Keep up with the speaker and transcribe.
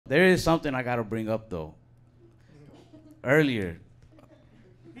There is something I gotta bring up though. Earlier,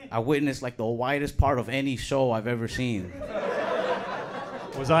 I witnessed like the widest part of any show I've ever seen.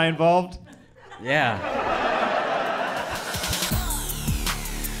 Was I involved? Yeah.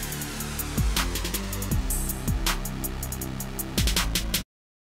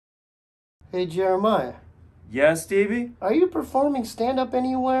 Hey, Jeremiah. Yes, Steebee? Are you performing stand-up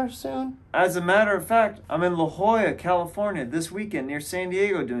anywhere soon? As a matter of fact, I'm in La Jolla, California this weekend near San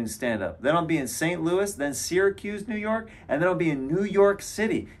Diego doing stand-up. Then I'll be in St. Louis, then Syracuse, New York, and then I'll be in New York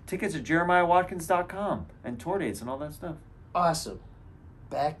City. Tickets at jeremiahwatkins.com and tour dates and all that stuff. Awesome.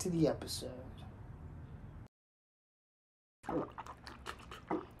 Back to the episode.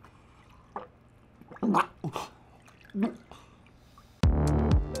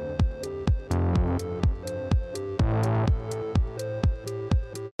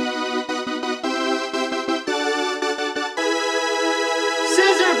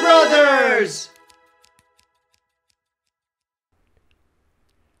 Scissor Brothers!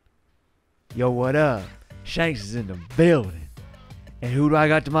 Yo, what up? Shanks is in the building. And who do I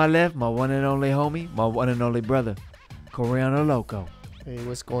got to my left? My one and only homie, my one and only brother, Coreano Loco. Hey,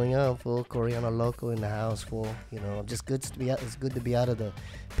 what's going on, fool? Coreano Loco in the house, fool. You know, just good to be out. It's good to be out of the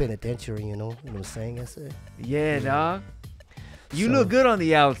penitentiary, you know what I'm saying, S.A.? Yeah, dog. You look good on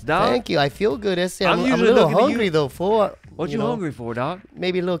the outs, dog. Thank you. I feel good, S.A. I'm a usually little looking at hungry, though, fool. What you hungry for, dog?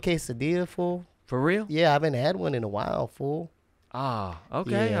 Maybe a little quesadilla, fool. For real? Yeah, I haven't had one in a while, fool. Ah,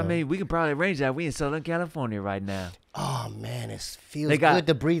 okay. Yeah. I mean, we can probably arrange that. We in Southern California right now. Oh, man, it feels good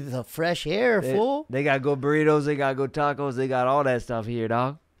to breathe the fresh air, fool. They got good burritos. They got good tacos. They got all that stuff here,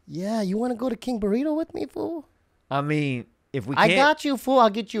 dog. Yeah, you want to go to King Burrito with me, fool? I mean, if we can't... I got you, fool. I'll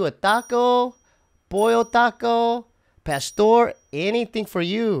get you a taco, pollo taco, pastor, anything for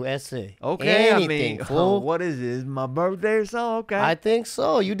you, S.A. Okay, anything, I mean, fool. what is this? My birthday or something? Okay. I think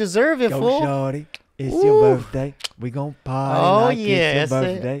so. You deserve it, Go, fool. shorty. It's Ooh. your birthday. We gon' party like yeah, it's your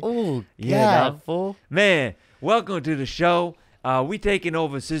birthday. Oh, Yeah, God, fool. Man, welcome to the show. We taking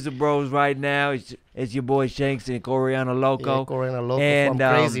over Scissor Bros right now. It's your boy Shanks and Coreano Loco. Yeah, Coreano Loco. And,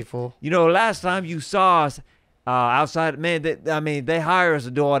 I'm crazy, fool. You know, last time you saw us outside, man, they hire us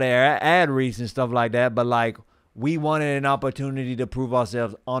to do all their ad reads and stuff like that. But, like, we wanted an opportunity to prove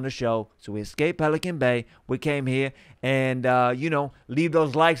ourselves on the show. So we escaped Pelican Bay. We came here. And, you know, leave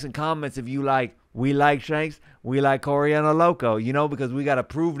those likes and comments if you like. We like Shanks. We like Coreano Loco, you know, because we got to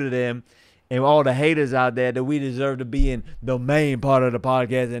prove to them and all the haters out there that we deserve to be in the main part of the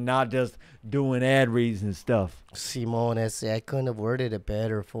podcast and not just doing ad reads and stuff. Simone, I couldn't have worded it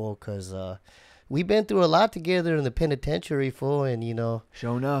better, fool, because we've been through a lot together in the penitentiary, fool, and, you know.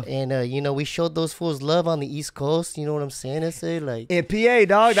 Sure enough. And, you know, we showed those fools love on the East Coast, you know what I'm saying, S.A.? Like, in PA,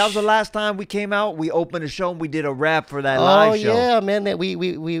 dog, that was the last time we came out. We opened the show and we did a rap for that live show. Oh, yeah, man, that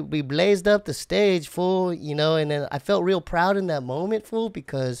we blazed up the stage, fool, you know, and then I felt real proud in that moment, fool,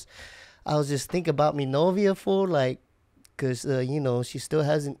 because I was just thinking about me novia, fool, like, because, you know, she still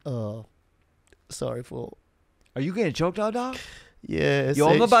hasn't, sorry, fool. Are you getting choked out, dog? Yeah. Yo,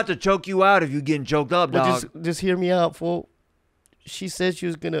 I'm about to choke you out if you're getting choked up, dog. Well, just hear me out, fool. She said she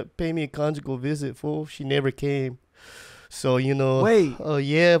was going to pay me a conjugal visit, fool. She never came. So, you know. Wait. Oh,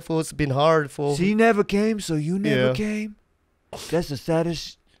 yeah, fool. It's been hard, fool. She never came, so you never came? That's the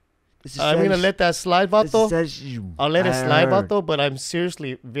saddest. I'm going to let that slide, vato. I'll let it slide, heard. vato, but I'm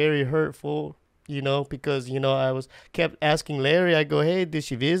seriously very hurtful, you know, because, you know, I kept asking Larry. I go, hey, did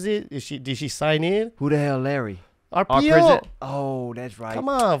she visit? Did she sign in? Who the hell, Larry? Our Our PO. president. Oh, that's right. Come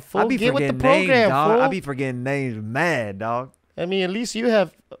on, fool. I be Get with the forgetting program, names, dog. fool. I be forgetting names mad, dog. I mean, at least you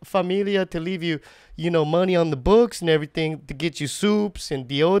have familia to leave you, you know, money on the books and everything to get you soups and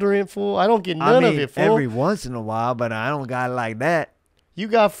deodorant, fool. I don't get none of it, fool. Every once in a while, but I don't got it like that. You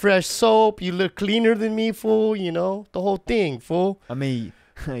got fresh soap. You look cleaner than me, fool. You know, the whole thing, fool. I mean,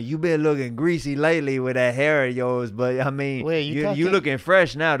 you been looking greasy lately with that hair of yours, but I mean, Wait, you looking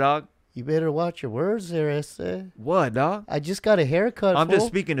fresh now, dog. You better watch your words there, S.A. What, dog? I just got a haircut, I'm fool. just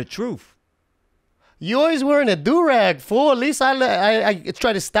speaking the truth. You always wearing a do-rag, fool. At least I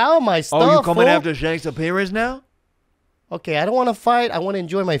try to style my stuff, Oh, you coming fool. after Shanks' appearance now? Okay, I don't want to fight. I want to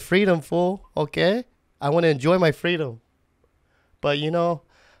enjoy my freedom, fool. Okay? I want to enjoy my freedom. But, you know,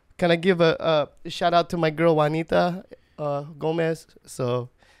 can I give a shout out to my girl, Juanita Gomez? So,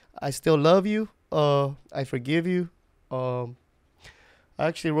 I still love you. I forgive you. I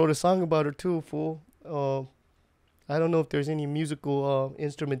actually wrote a song about her, too, fool. I don't know if there's any musical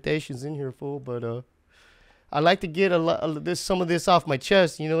instrumentations in here, fool, but I like to get some of this off my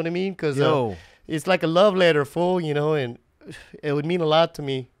chest, you know what I mean? Because it's like a love letter, fool, you know, and it would mean a lot to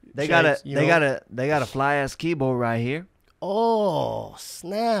me. They got a fly ass keyboard right here. Oh,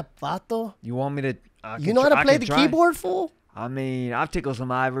 snap, vato. You want me to? You know how to play the keyboard, fool? I mean, I've tickled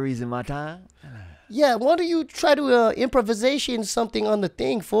some ivories in my time. Yeah, why don't you try to improvisation something on the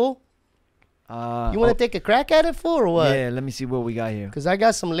thing, fool? You want to take a crack at it, fool, or what? Yeah, let me see what we got here. Because I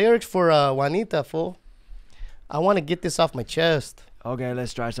got some lyrics for Juanita, fool. I want to get this off my chest. Okay,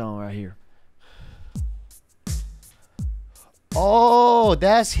 let's try something right here. Oh,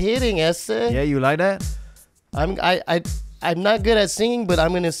 that's hitting, Esse. Yeah, you like that? I'm not good at singing, but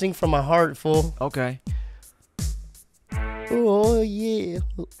I'm gonna sing from my heart, fool. Okay. Oh yeah,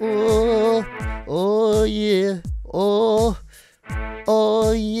 oh yeah, oh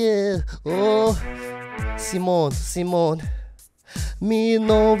yeah, oh. Simón. Mi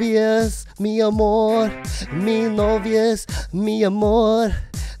novias, mi amor, mi novias, mi amor.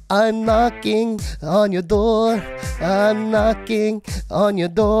 I'm knocking on your door. I'm knocking on your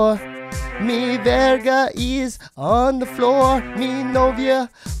door. Mi verga is on the floor. Mi novia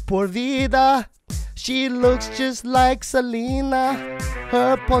por vida. She looks just like Selena.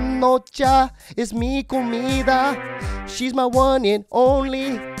 Her panocha is mi comida. She's my one and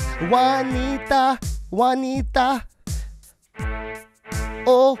only Juanita.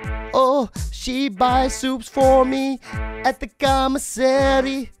 Oh, she buys soups for me at the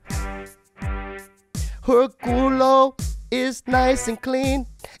commissary. Her culo is nice and clean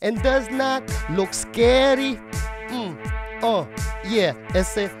and does not look scary. Oh, yeah,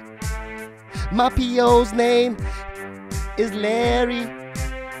 ese. My PO's name is Larry.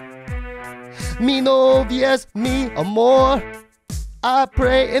 Mi novia's mi amor. I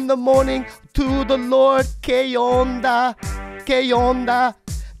pray in the morning to the Lord. Que onda, que onda,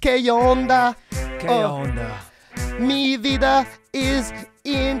 que onda. Que onda. Mi vida is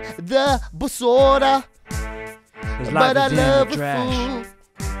in the basura. But I love her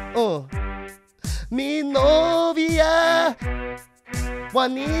fool. Mi novia,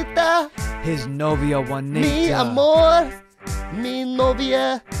 Juanita. His novia Juanita. Mi amor, mi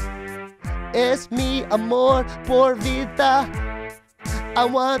novia. Es mi amor por vida. I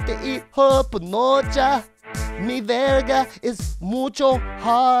want to eat her panocha. Mi verga is mucho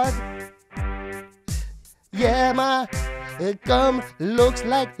hard. Yeah, my gum looks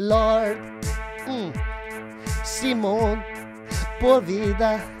like lard. Simón, por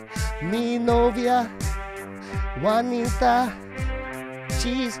vida, mi novia, Juanita.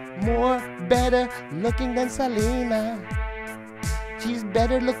 She's more better looking than Selena. She's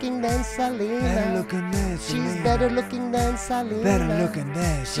better looking than Selena. Better looking than Selena. She's better looking than Selena. Better looking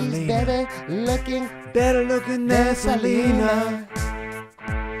than Selena. She's better looking. Better looking than Selena.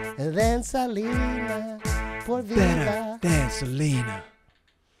 Than Selena. Por vida. Better than Selena.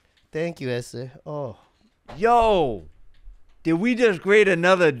 Thank you, Esther. Oh. Yo, did we just create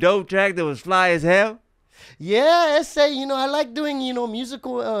another dope track that was fly as hell? Yeah, Esther, I like doing,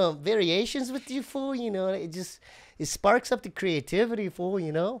 musical variations with you, fool. It sparks up the creativity, fool,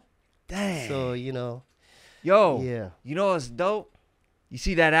 Dang. So, Yo, yeah. You know what's dope? You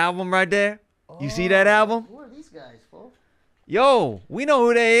see that album right there? You see that album? Who are these guys, fool? Yo, we know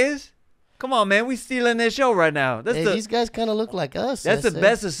who they is. Come on, man. We stealing their show right now. These guys kind of look like us. That's the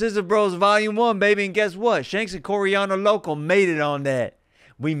best of Scissor Bros Volume 1, baby. And guess what? Shanks and Coreano Loco made it on that.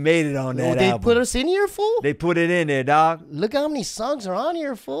 We made it on that They album. put us in here, fool? They put it in there, dog. Look how many songs are on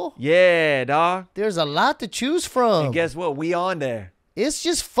here, fool. Yeah, dog. There's a lot to choose from. And guess what? We on there. It's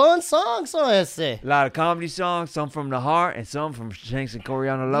just fun songs, I say. A lot of comedy songs, some from the heart, and some from Shanks and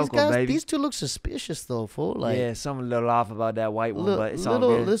Coreano Loco, baby. These two look suspicious, though, fool. Like, yeah, some a little off about that white one, but it's all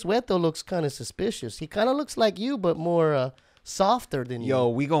good. This Weto looks kind of suspicious. He kind of looks like you, but more softer than you. Yo,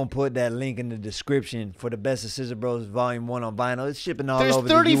 we gonna put that link in the description for the best of Scissor Bros Volume 1 on vinyl. It's shipping all over the US.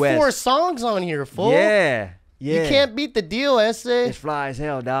 There's 34 songs on here, fool. Yeah. You can't beat the deal, Essay. It's fly as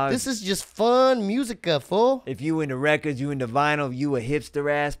hell, dog. This is just fun musica, fool. If you into records, you into vinyl, if you a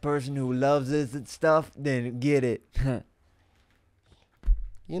hipster ass person who loves this stuff, then get it.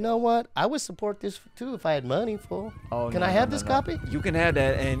 You know what? I would support this too if I had money, fool. Oh, can I have this copy? You can have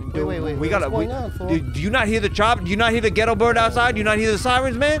that. And wait. We gotta. What's going on, fool? Do you not hear the chop? Do you not hear the ghetto bird outside? Do you not hear the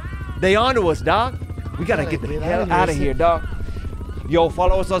sirens, man? They onto us, dog. We gotta get the hell out of here, dog. Yo,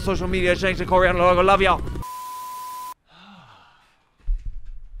 follow us on social media. Shanks and Coreano Logo. Love y'all.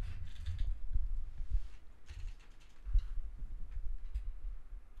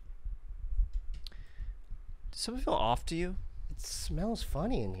 Does something feel off to you? It smells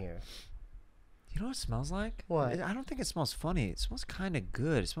funny in here. You know what it smells like? What? I don't think it smells funny. It smells kind of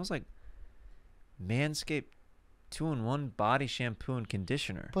good. It smells like Manscaped 2-in-1 body shampoo and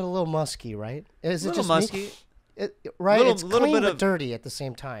conditioner. But a little musky, right? Is a it little just musky. me? Right? Little- It's little clean bit but of- dirty at the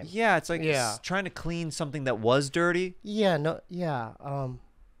same time. Yeah, it's like Yeah. trying to clean something that was dirty. Yeah, no, yeah.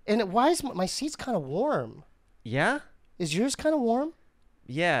 Why is my seat's kind of warm? Yeah? Is yours kind of warm?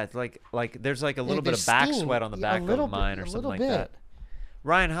 Yeah, it's like there's like a little bit there's of back steam. sweat on the Yeah, a back little of mine bit- or a something little like that. bit.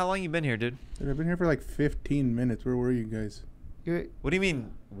 Ryan, how long you been here, dude? Dude, I've been here for like 15 minutes. Where were you guys? What do you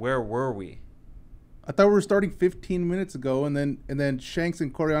mean, where were we? I thought we were starting 15 minutes ago, and then Shanks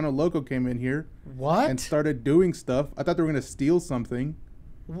and Coreano Loco came in here What? and started doing stuff. I thought they were gonna steal something.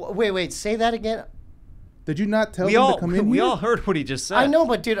 Wait, say that again. Did you not tell We them all to come in we here? all heard what he just said. I know,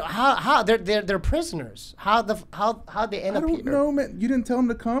 but dude, how they're prisoners? How they end I up don't here? know, man. You didn't tell them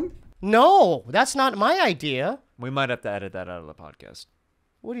to come? No, that's not my idea. We might have to edit that out of the podcast.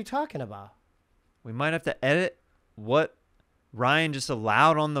 What are you talking about? We might have to edit what Ryan just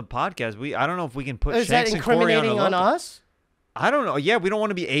allowed on the podcast. I don't know if we can put Is that Shanks and incriminating Coreano on Loco. us? I don't know. Yeah, we don't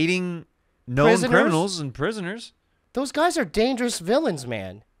want to be aiding known Prisoners? criminals and prisoners. Those guys are dangerous villains,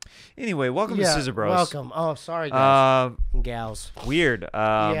 man. Anyway, welcome to Scissor Bros. Welcome. Oh, sorry, guys and gals. Weird.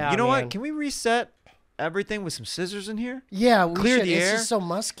 Yeah, you know man. what? Can we reset everything with some scissors in here? Yeah, we Clear should. the It's air. just so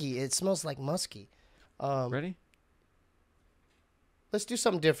musky. It smells like musky. Ready? Let's do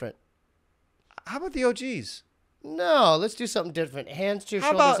something different. How about the OGs? No, let's do something different. Hands to your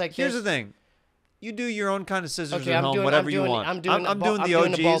How shoulders about, like here's this. the thing. You do your own kind of scissors Okay, at I'm home, doing whatever I'm you doing, want. I'm doing, I'm the doing the I'm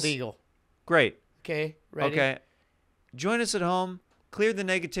OGs. doing a bald eagle. Great. Okay, ready? Okay. Join us at home. Clear the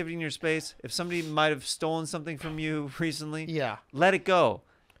negativity in your space. If somebody might have stolen something from you recently, Yeah. let it go.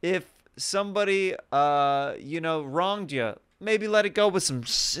 If somebody, wronged you, maybe let it go with some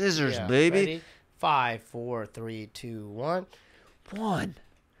scissors, Yeah. baby. Ready? 5, 4, 3, 2, 1. 1,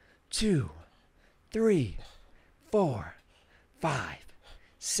 2, 3, 4, 5,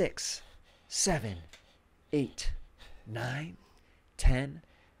 6, 7, 8, 9, 10,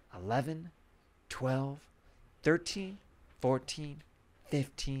 11, 12, 13, 14,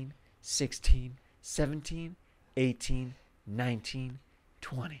 15, 16, 17, 18, 19,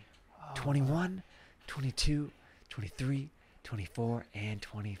 20, 21, 22, 23, 24, and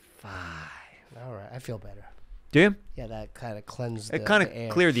 25. All right, I feel better. Do you? Yeah, that kind of cleansed It kind the air.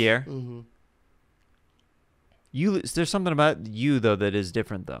 of cleared the air. Mm-hmm. There's something about you though that is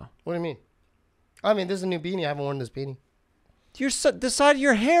different though. What do you mean? I mean, this is a new beanie. I haven't worn this beanie. The side of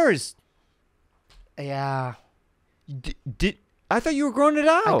your hair is. Yeah, I thought you were growing it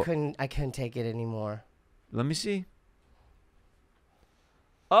out. I couldn't take it anymore. Let me see.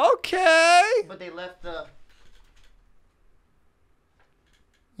 Okay. But they left the.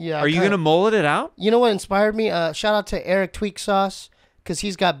 Yeah. Are you gonna mullet it out? You know what inspired me? Shout out to Eric Tweak Sauce because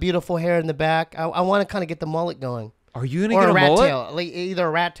he's got beautiful hair in the back. I want to kind of get the mullet going. Are you gonna Or get a a rat mullet? tail, like either a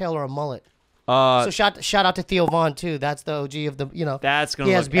rat tail or a mullet. So So shout out to Theo Vaughn too. That's the OG of the that's gonna.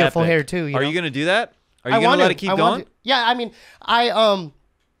 he has look beautiful epic. hair too. Are know? you gonna do that? Are you I gonna want let to. it keep I want going? to. Yeah, I mean,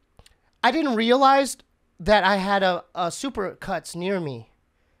 I didn't realize that I had a super cuts near me,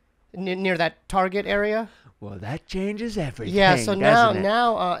 near that Target area. Well, that changes everything. Yeah, so now doesn't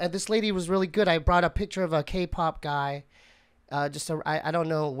it? and this lady was really good. I brought a picture of a K-pop guy. I don't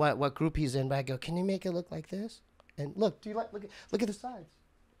know what group he's in, but I go, can you make it look like this? And look, do you look at the sides?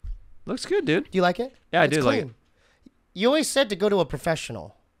 Looks good, dude. Do you like it? Yeah, I It's do like it. clean. You always said to go to a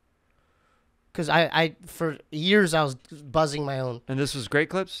professional. Because I for years I was buzzing my own. And this was Great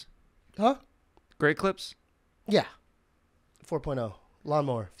Clips. Huh? Great Clips. Yeah. 4.0.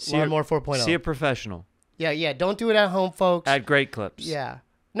 Lawnmower. See a- Lawnmower 4.0. See a professional Yeah. Don't do it at home, folks. at Great Clips. Yeah.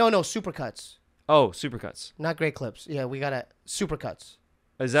 No, supercuts. Oh, Supercuts. Not great clips. Yeah, we got supercuts.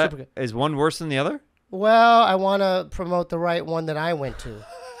 Is that Supercut. is one worse than the other? Well, I want to promote the right one that I went to.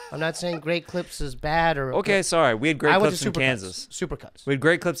 I'm not saying Great Clips is bad or Okay, sorry. We had Great I went Clips to in Supercuts. Kansas. Supercuts. We had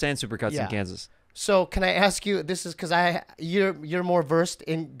Great Clips and Supercuts Yeah. in Kansas. So can I ask you? This is because you're more versed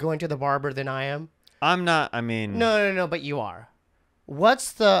in going to the barber than I am. I'm not. I mean, No, but you are.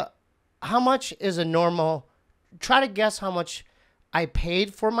 How much is a normal? Try to guess how much I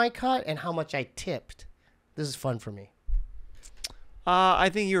paid for my cut and how much I tipped. This is fun for me. I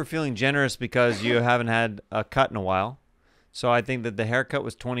think you were feeling generous because you haven't had a cut in a while. So I think that the haircut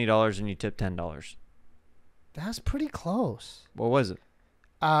was $20 and you tipped $10. That's pretty close. What was it?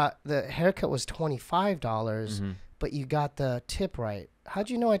 The haircut was $25, Mm-hmm. but you got the tip right. How'd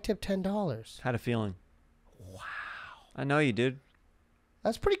you know I tipped $10? Had a feeling. Wow. I know you did.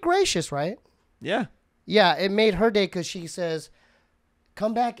 That's pretty gracious, right? Yeah. Yeah, it made her day because she says,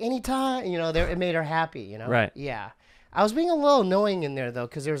 "Come back anytime." It made her happy. Right. Yeah, I was being a little annoying in there though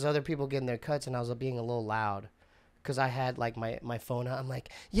because there was other people getting their cuts and I was being a little loud because I had like my phone out. I'm like,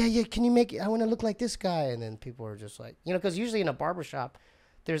 yeah, can you make it? I want to look like this guy, and then people were just like, because usually in a barbershop,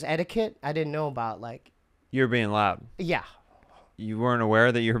 there's etiquette I didn't know about. Like, You're being loud. Yeah. You weren't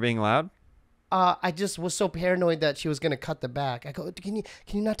aware that you were being loud? I just was so paranoid that she was gonna cut the back. I go, can you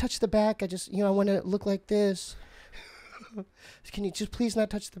not touch the back? I just, I want to look like this. Can you just please not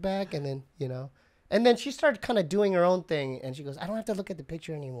touch the back? And then, and then she started kind of doing her own thing, and she goes, I don't have to look at the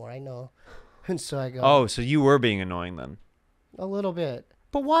picture anymore. I know. And so I go, Oh, so you were being annoying then? A little bit.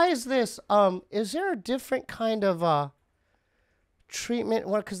 But why is this? Is there a different kind of treatment?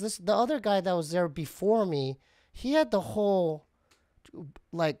 Well, because the other guy that was there before me, he had the whole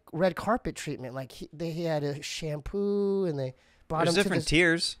like red carpet treatment. Like he had a shampoo, and they brought There's him different to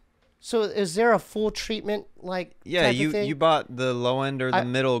tiers. So is there a full treatment like? Yeah, type of thing? you bought the low end or the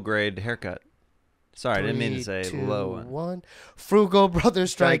middle grade haircut. Sorry, I didn't mean to say 3, 2, low end. 1. Frugal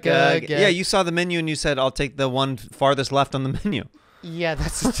Brothers strike again. Yeah, you saw the menu and you said, I'll take the one farthest left on the menu. Yeah,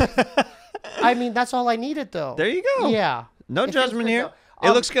 that's. I mean, that's all I needed though. There you go. Yeah. No It judgment feels here. good, though.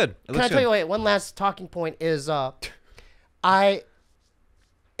 It looks good. Can I tell you what? One last talking point is, the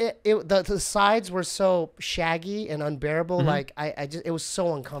sides were so shaggy and unbearable. Mm-hmm. Like it was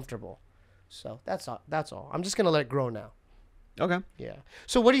so uncomfortable. So that's all. That's all. I'm just gonna let it grow now. Okay. Yeah.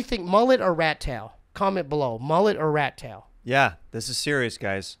 So what do you think, mullet or rat tail? Comment below. Mullet or rat tail? Yeah, this is serious,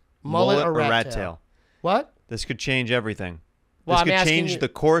 guys. Mullet or rat rat tail? tail? What? This could change everything. Well, This I'm could asking change you- the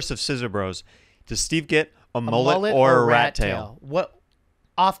course of Scissor Bros. Does Steve get a mullet or a rat tail? What?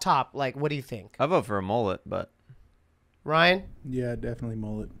 Off top, like, what do you think, I vote for a mullet, but Ryan? Yeah, definitely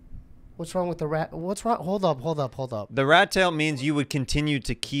mullet. What's wrong with the rat? What's wrong? Hold up. the rat tail means you would continue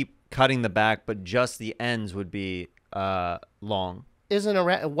to keep cutting the back, but just the ends would be long. Isn't a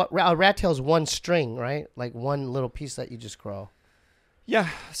rat tail is one string, right? Like one little piece that you just grow. Yeah,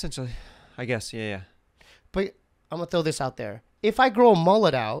 essentially. I guess, yeah. But I'm gonna throw this out there. If I grow a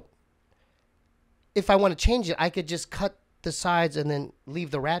mullet out, if I want to change it, I could just cut the sides and then leave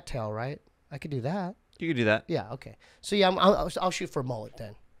the rat tail, right? I could do that. You could do that. Yeah. Okay. So yeah, I'll shoot for a mullet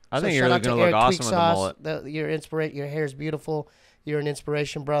then. I So think you're shout really out to going to look Eric awesome with a mullet. Your hair is beautiful. You're an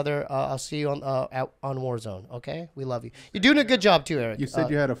inspiration, brother. I'll see you on Warzone. Okay, we love you. You're doing a good job too, Eric. You said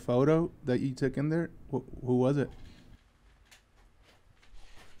you had a photo that you took in there. Who was it?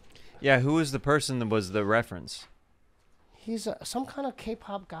 Yeah, who was the person that was the reference? He's some kind of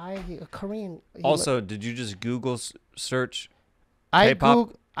K-pop guy. A Korean. Also, did you just Google search I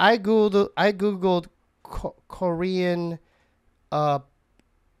K-pop? googled Korean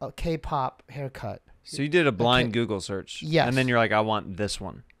K-pop haircut. So you did a blind Google search. Yes. And then you're like, I want this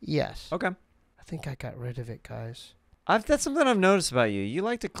one. Yes. Okay. I think I got rid of it, guys. That's something I've noticed about you. You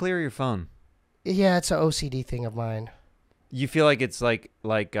like to clear your phone. Yeah, it's an OCD thing of mine. You feel like it's like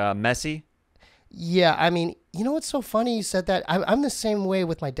messy? Yeah, I mean, you know what's so funny? You said that. I'm the same way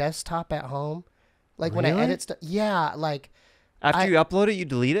with my desktop at home. Like when I Really? edit stuff. Yeah, like. After you upload it, you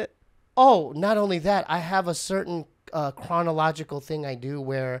delete it? Oh, not only that, I have a certain chronological thing I do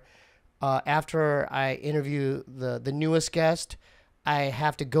where after I interview the newest guest, I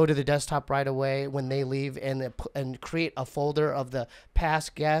have to go to the desktop right away when they leave and create a folder of the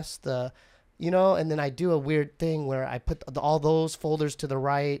past guests, and then I do a weird thing where I put all those folders to the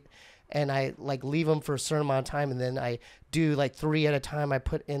right and I like leave them for a certain amount of time, and then I do like 3 at a time. I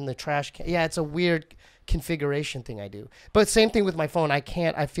put in the trash can. Yeah, it's a weird configuration thing I do. But same thing with my phone. I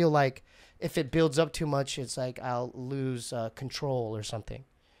feel like if it builds up too much, it's like I'll lose control or something.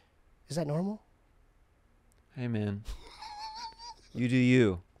 Is that normal? Hey, man. You do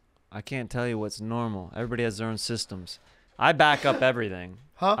you. I can't tell you what's normal. Everybody has their own systems. I back up everything.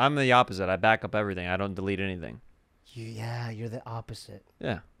 Huh? I'm the opposite. I back up everything. I don't delete anything. You're the opposite.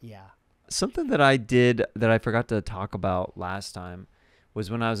 Yeah. Yeah. Something that I did that I forgot to talk about last time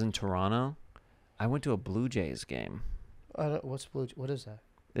was when I was in Toronto, I went to a Blue Jays game. What is that?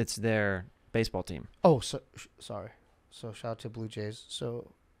 It's their baseball team. Oh, sorry. So shout out to Blue Jays.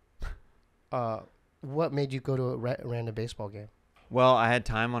 So, what made you go to a random baseball game? Well, I had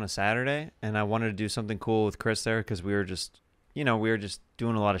time on a Saturday, and I wanted to do something cool with Chris there because we were just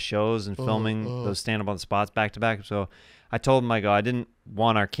doing a lot of shows and filming those stand-up on the spots back to back. So I told him, I didn't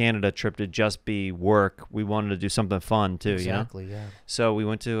want our Canada trip to just be work. We wanted to do something fun too, Exactly, yeah. So we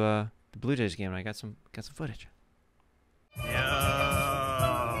went to the Blue Jays game, and I got some footage. Yo,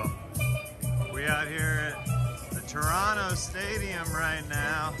 we out here at the Toronto Stadium right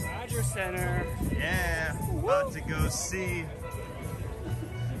now. Rogers Center. Yeah, about to go see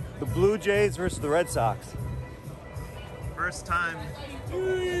The Blue Jays versus the Red Sox. first time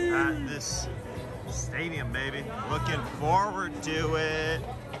at this stadium, baby. Looking forward to it.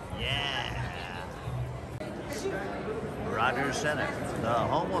 Yeah. Rogers Center, the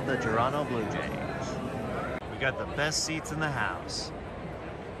home of the Toronto Blue Jays. We got the best seats in the house.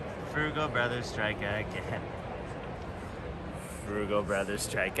 Frugal Brothers strike again. Frugal Brothers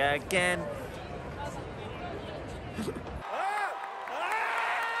strike again.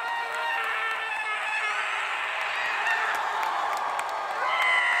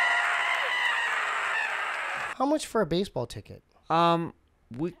 How much for a baseball ticket?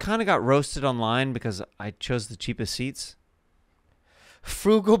 We kind of got roasted online because I chose the cheapest seats.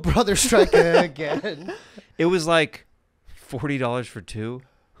 Frugal Brother strike again. It was like $40 for two.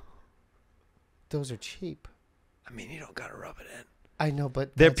 Those are cheap. I mean, you don't gotta rub it in. I know,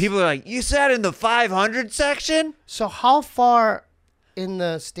 but There, people are like, you sat in the 500 section. So how far in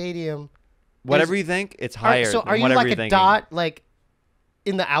the stadium? Whatever you think, it's higher. So are you whatever like you're a thinking. dot? Like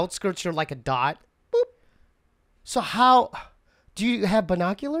in the outskirts, you're like a dot. Boop. So how do you have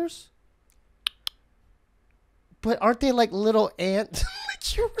binoculars? But aren't they like little ants?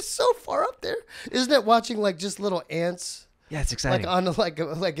 Like you were so far up there. Isn't it watching like just little ants? Yeah, it's exciting. Like on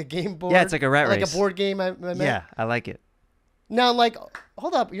like a game board. Yeah, it's like a rat race. Like a board game. I meant. Yeah, I like it. Now, like,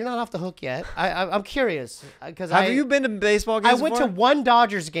 hold up, you're not off the hook yet. I'm curious because Have you been to baseball I games went before? to one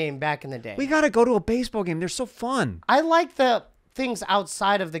Dodgers game back in the day. We gotta go to a baseball game. They're so fun. I like the things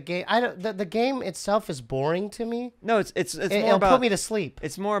outside of the game. I don't. The game itself is boring to me. No, it's It'll more about. put me to sleep.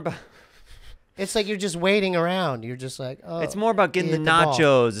 It's more about. It's like you're just waiting around. You're just like, oh. It's more about getting the hit the ball.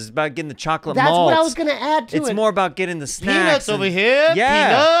 nachos. It's about getting the chocolate That's malts. what I was gonna add to it. It's more about getting the snacks. Peanuts over and- here.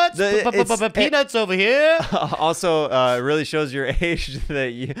 Yeah. Peanuts. Peanuts over here. Also, it really shows your age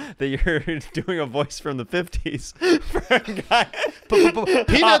that you're doing a voice from the 50s for a guy.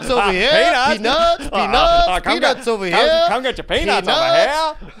 Peanuts over here. Peanuts. Peanuts over here. Come get your peanuts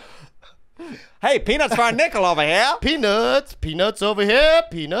over here. Hey, peanuts for a nickel over here. Peanuts over here.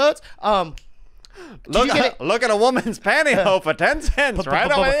 Peanuts. Look at a woman's pantyhose for 10 cents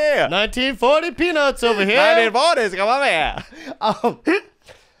right over here. 1940 peanuts over here. 1940s, come over here.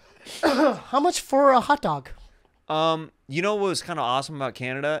 How much for a hot dog? You know what was kind of awesome about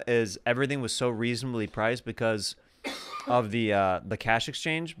Canada is everything was so reasonably priced because of the cash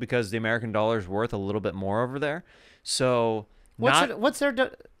exchange, because the American dollar is worth a little bit more over there. So what's their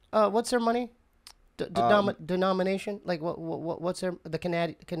money? Denomination? Like what's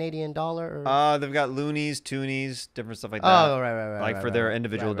the Canadian dollar? Or? They've got loonies, toonies, different stuff like that. Oh, right. Like for their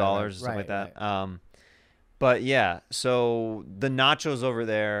individual dollars, stuff like that. But yeah, so the nachos over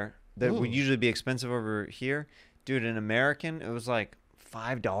there that would usually be expensive over here, dude. In American, it was like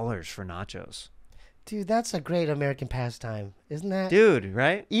 $5 for nachos. Dude, that's a great American pastime, isn't that? Dude,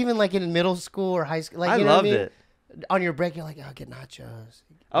 right? Even like in middle school or high school, like I you know loved what I mean? it. On your break, you're like, "Oh, get nachos."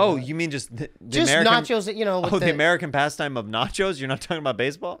 Oh, you mean just the just American, nachos? You know, with the American pastime of nachos. You're not talking about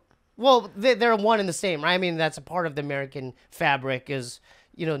baseball. Well, they're one and the same, right? I mean, that's a part of the American fabric is,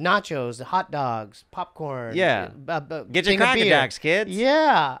 you know, nachos, hot dogs, popcorn. Yeah. Get your Cracker Jacks, kids.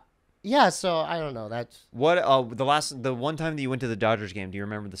 Yeah. Yeah, so I don't know. That's what the one time that you went to the Dodgers game, do you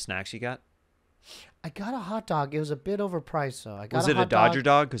remember the snacks you got? I got a hot dog. It was a bit overpriced, though. Was it a Dodger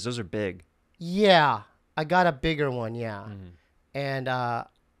dog? Because those are big. Yeah. I got a bigger one, yeah. And I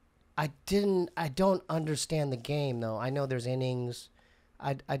don't understand the game though. I know there's innings.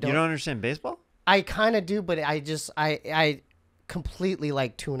 I don't. You don't understand baseball? I kind of do, but I completely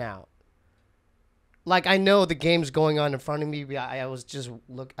like tune out. Like I know the game's going on in front of me, but I was just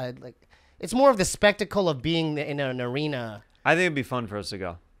it's more of the spectacle of being in an arena. I think it'd be fun for us to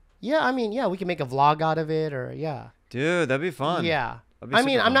go. Yeah, I mean, yeah, we can make a vlog out of it, or yeah. Dude, that'd be fun. Yeah. I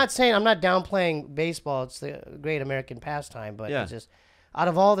mean, I'm not downplaying baseball. It's the great American pastime, but it's just out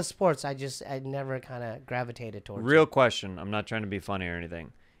of all the sports, I never kind of gravitated towards. Real question. I'm not trying to be funny or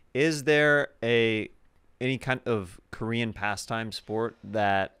anything. Is there any kind of Korean pastime sport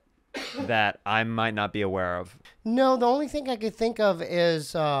that I might not be aware of? No, the only thing I could think of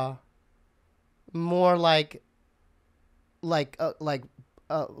is more like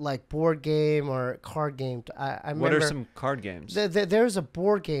board game or card game. I remember, what are some card games? There's a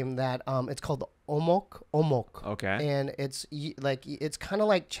board game that it's called Omok. Okay. And it's kind of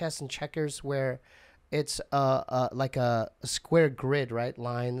like chess and checkers, where it's like a square grid, right?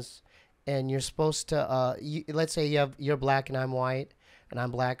 Lines, and you're supposed to let's say you're black and I'm white, and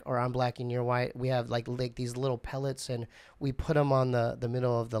I'm black, or I'm black and you're white. We have like these little pellets, and we put them on the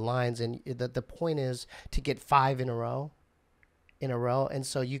middle of the lines, and the point is to get 5 in a row. And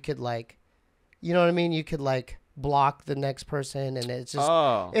so you could you know what I mean? You could block the next person, and it's just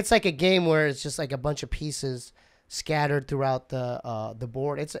it's like a game where it's just like a bunch of pieces scattered throughout the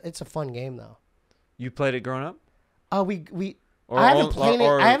board. It's a fun game though. You played it growing up? I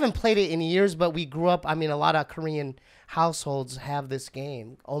haven't played it in years, but we grew up. I mean, a lot of Korean households have this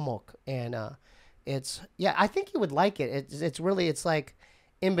game, Omok, and I think you would like it. It's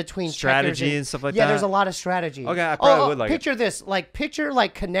in between strategy checkers and stuff like yeah, that? there's a lot of strategy. Okay, I probably would like it. Picture this, like picture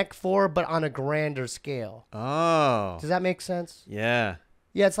like Connect 4, but on a grander scale. Oh. Does that make sense? Yeah.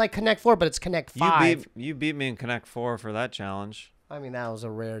 Yeah, it's like Connect 4, but it's Connect 5. You beat me in Connect 4 for that challenge. I mean, that was a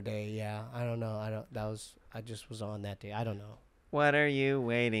rare day. Yeah, I don't know. I just was on that day. I don't know. What are you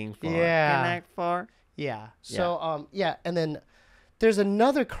waiting for? Yeah. Connect 4. Yeah. So and then there's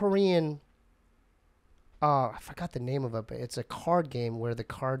another Korean. I forgot the name of it, but it's a card game where the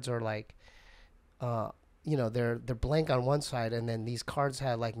cards are like, they're blank on one side, and then these cards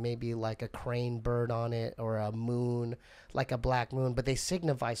had like maybe like a crane bird on it or a moon, like a black moon, but they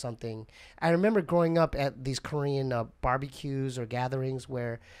signify something. I remember growing up at these Korean barbecues or gatherings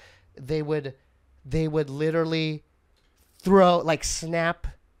where they would literally snap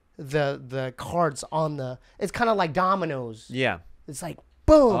the cards on the. It's kind of like dominoes. Yeah. It's like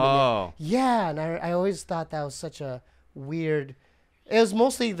boom. Oh. Yeah, and I always thought that was such a weird. It was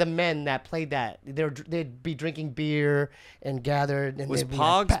mostly the men that played that. They'd be drinking beer and gathered. And Was they'd be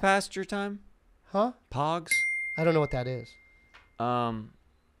POGS like, past your time? Huh? POGS? I don't know what that is.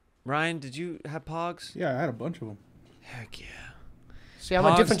 Ryan, did you have POGS? Yeah, I had a bunch of them. Heck yeah. See, I'm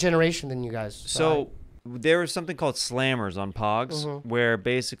POGS a different generation than you guys. So there was something called slammers on POGS, where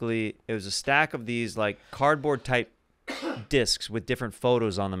basically it was a stack of these like cardboard type discs with different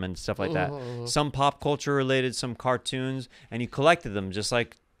photos on them and stuff like that. Some pop culture related, some cartoons, and you collected them just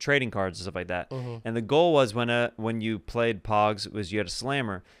like trading cards and stuff like that. And the goal was when you played POGS was you had a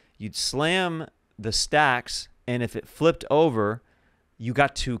slammer. You'd slam the stacks, and if it flipped over, you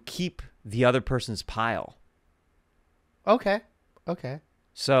got to keep the other person's pile. Okay.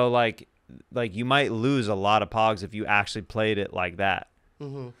 So like you might lose a lot of POGS if you actually played it like that.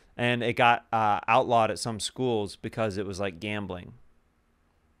 And it got outlawed at some schools because it was like gambling.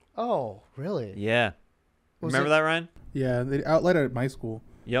 Oh, really? Yeah. Remember that, Ryan? Yeah, they outlawed it at my school.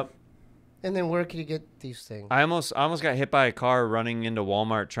 Yep. And then where could you get these things? I almost got hit by a car running into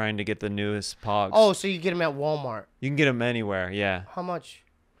Walmart trying to get the newest POGs. Oh, so you get them at Walmart? You can get them anywhere. Yeah. How much?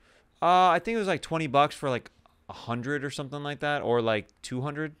 I think it was like $20 for like 100 or something like that, or like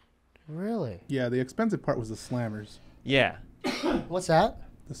 200. Really? Yeah, the expensive part was the slammers. Yeah. What's that?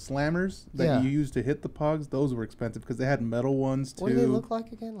 The slammers that you used to hit the POGs, those were expensive because they had metal ones too. What do they look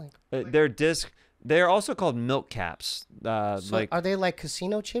like again? Like they're disc. They're also called milk caps. so are they like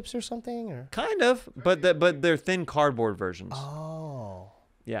casino chips or something? Or kind of, but they're thin cardboard versions. Oh.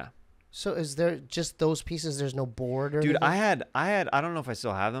 Yeah. So is there just those pieces? There's no board or Dude, anything? I had. I don't know if I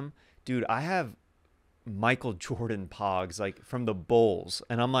still have them. Dude, I have Michael Jordan POGs like from the Bulls,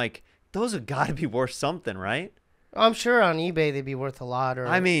 and I'm like, those have got to be worth something, right? I'm sure on eBay they'd be worth a lot. Or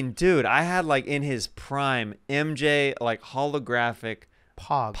I mean, dude, I had like in his prime MJ like holographic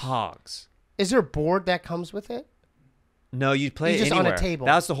POGs. Is there a board that comes with it? No, you play it just anywhere. on a table.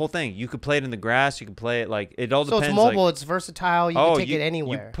 That's the whole thing. You could play it in the grass. You could play it like it all depends. So it's mobile. Like, it's versatile. You can take it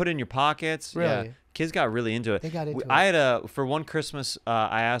anywhere. You put it in your pockets. Really? Yeah. Kids got really into it. They got into it. I had for one Christmas,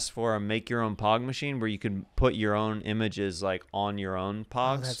 I asked for a make your own POG machine where you could put your own images like on your own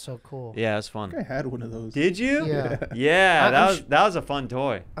POGs. Oh, that's so cool. Yeah, it's fun. I think I had one of those. Did you? Yeah. Yeah, that was a fun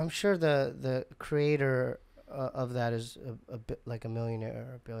toy. I'm sure the creator of that is a bit like a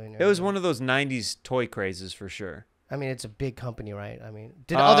millionaire or a billionaire. It was one of those 90s toy crazes for sure. I mean, it's a big company, right? I mean,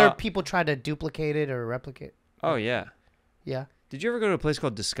 did other people try to duplicate it or replicate? Oh, yeah. Yeah. Did you ever go to a place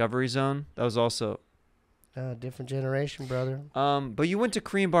called Discovery Zone? That was also... different generation, brother. But you went to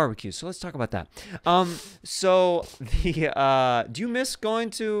Korean barbecue, so let's talk about that. So do you miss going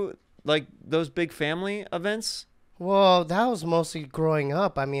to like those big family events? Well, that was mostly growing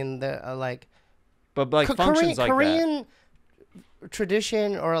up. I mean, but like functions like Korean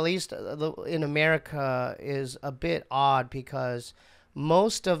tradition, or at least in America, is a bit odd because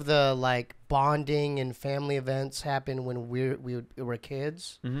most of the like bonding and family events happen when we were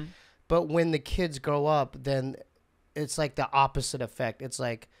kids. Mm-hmm. But when the kids grow up, then it's like the opposite effect. It's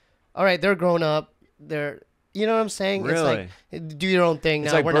like, all right, they're grown up. You know what I'm saying? Really? It's like, do your own thing.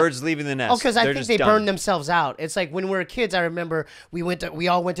 It's now. like birds leaving the nest. Oh, because I think they done. burned themselves out. It's like when we were kids, I remember we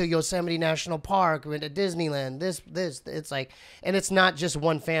all went to Yosemite National Park, we went to Disneyland, this. It's like, and it's not just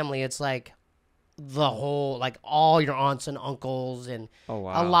one family. It's like the whole, like all your aunts and uncles, and oh,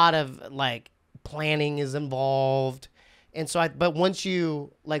 wow. a lot of like planning is involved. And so but once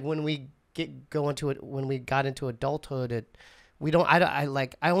you, like when we when we got into adulthood,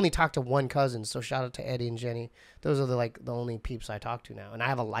 I only talk to one cousin, so shout out to Eddie and Jenny. Those are the only peeps I talk to now. And I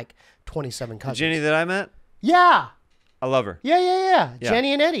have 27 cousins. Jenny that I met? Yeah. I love her. Yeah.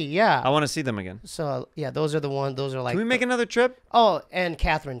 Jenny and Eddie, yeah. I want to see them again. So, yeah, those are the ones. Those are like... Can we make another trip? Oh, and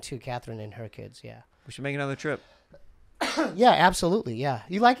Catherine, too. Catherine and her kids, yeah. We should make another trip. Yeah, absolutely. Yeah,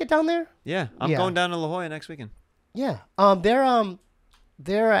 you like it down there? Yeah, I'm going down to La Jolla next weekend. Yeah.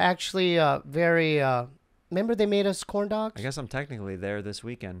 They're actually very. Remember they made us corn dogs? I guess I'm technically there this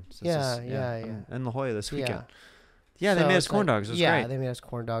weekend. Yeah. I'm in La Jolla this weekend. Yeah. Yeah, they So made us it's corn like- dogs. It was yeah, great. they made us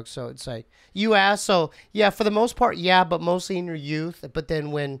corn dogs. So it's like you asked. So yeah, for the most part, yeah, but mostly in your youth. But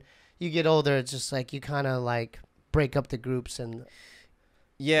then when you get older, it's just like you kind of like break up the groups and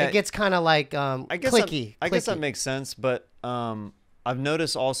Yeah, it gets kind of like I guess clicky. I guess that clicky. makes sense, but I've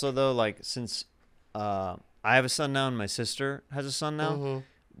noticed also though, like since I have a son now and my sister has a son now, Mhm.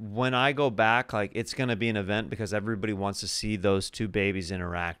 when I go back, like it's gonna be an event because everybody wants to see those two babies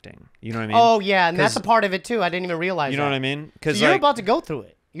interacting. You know what I mean? Oh yeah, and that's a 'Cause- part of it too. I didn't even realize. You know that. what I mean? So Because you're like, about to go through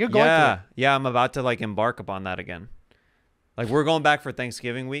it. You're going through it. yeah, I'm about to like embark upon that again. Like we're going back for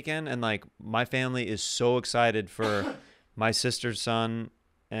Thanksgiving weekend, and like my family is so excited for my sister's son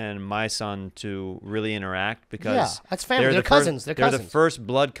and my son to really interact because Yeah, that's family. They're the cousins. They're They're the cousins. first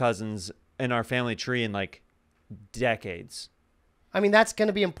blood cousins in our family tree in like decades. I mean, that's going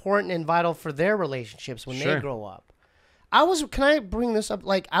to be important and vital for their relationships when Sure. they grow up. Can I bring this up?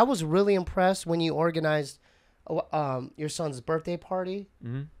 Like, I was really impressed when you organized your son's birthday party.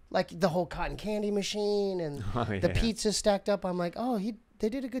 Mm-hmm. Like the whole cotton candy machine and Oh, the yeah. pizza stacked up. I'm like, oh, they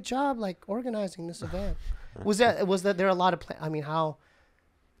did a good job, like organizing this event. was that there a lot of I mean, how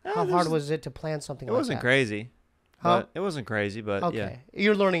hard was it to plan something It like wasn't that? crazy. Huh? But it wasn't crazy, but Okay, yeah.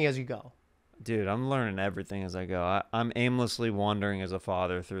 you're learning as you go. Dude, I'm learning everything as I go. I'm aimlessly wandering as a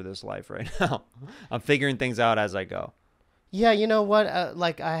father through this life right now. I'm figuring things out as I go. Yeah, you know what?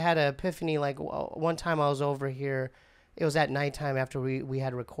 Like I had an epiphany. Like one time I was over here, it was at nighttime after we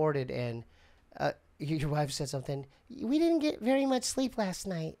had recorded, and your wife said something. We didn't get very much sleep last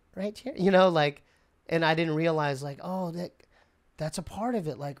night, right? Jerry? You know, like, and I didn't realize like, oh, that's a part of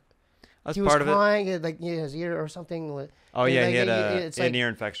it. Like That's he was part of it. crying, like his ear or something. Oh And, yeah, like, he had it's an like- ear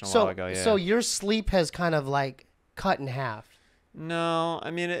infection a so, while ago. Yeah. So your sleep has kind of like cut in half. No,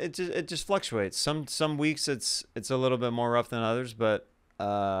 I mean it just fluctuates. Some weeks it's a little bit more rough than others, but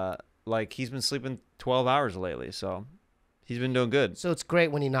like he's been sleeping 12 hours lately, so he's been doing good. So it's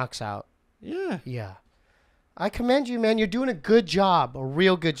great when he knocks out. Yeah. Yeah. I commend you, man. You're doing a good job, a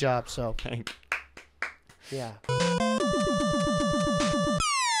real good job. So, Thank- yeah.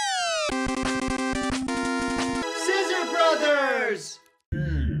 Scissor Brothers!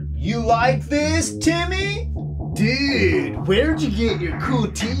 You like this, Timmy? Dude, where'd you get your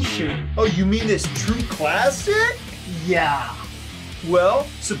cool t-shirt? Oh, you mean this true classic? Yeah. Well,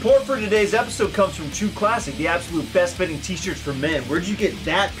 support for today's episode comes from True Classic, the absolute best fitting t-shirts for men. Where'd you get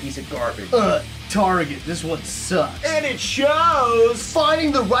that piece of garbage? Target. This one sucks. And it shows!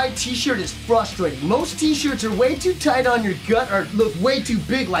 Finding the right t-shirt is frustrating. Most t-shirts are way too tight on your gut or look way too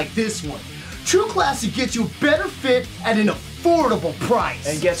big like this one. True Classic gets you a better fit at an affordable price.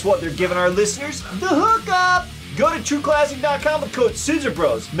 And guess what? They're giving our listeners the hookup! Go to trueclassic.com with code Scissor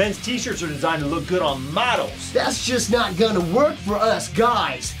Bros. Men's t-shirts are designed to look good on models. That's just not gonna work for us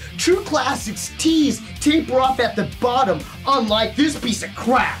guys. True Classic's tees taper off at the bottom, unlike this piece of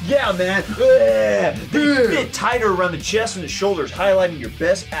crap. Yeah, man. They fit tighter around the chest and the shoulders, highlighting your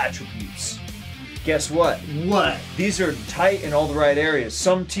best attributes. Guess what? What? These are tight in all the right areas.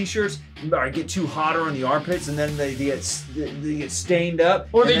 Some t-shirts get too hot around the armpits and then they get stained up.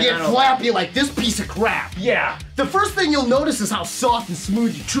 Or and they then get I don't- flappy like this piece of crap. Yeah. The first thing you'll notice is how soft and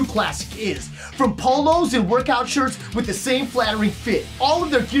smooth your True Classic is. From polos and workout shirts with the same flattering fit. All of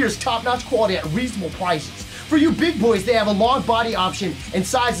their gear is top-notch quality at reasonable prices. For you big boys, they have a long body option and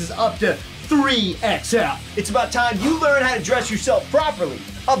sizes up to 3XL. It's about time you learn how to dress yourself properly.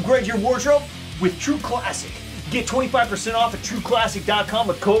 Upgrade your wardrobe with True Classic. Get 25% off at trueclassic.com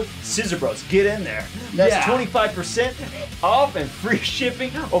with code ScissorBros. Get in there. That's 25% off and free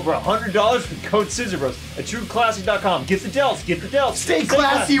shipping over $100 with code ScissorBros at trueclassic.com. Get the deals. Get the deals. Stay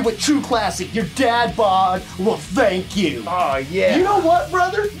classy with True Classic. Your dad bod will thank you. Oh, yeah. You know what,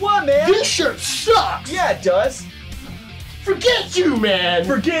 brother? What, man? This shirt sucks. Yeah, it does. Forget you, man.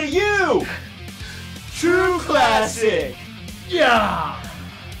 Forget you. True Classic. Yeah.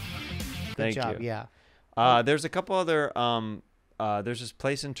 Thank Good job. you. Yeah. There's a couple other there's this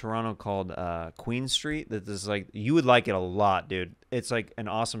place in Toronto called Queen Street that is like, you would like it a lot, dude. It's like an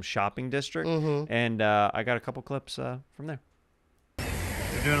awesome shopping district, and I got a couple clips from there.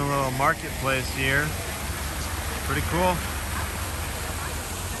 They're doing a little marketplace here. Pretty cool.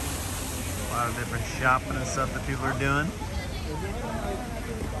 A lot of different shopping and stuff that people are doing.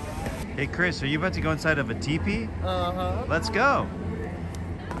 Hey Chris, are you about to go inside of a teepee? Uh-huh. Let's go.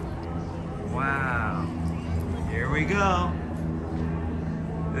 Wow. Here we go.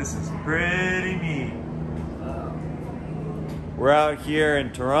 This is pretty neat. We're out here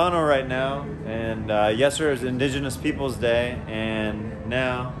in Toronto right now, and yesterday was Indigenous Peoples Day, and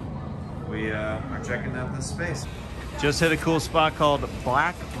now we are checking out this space. Just hit a cool spot called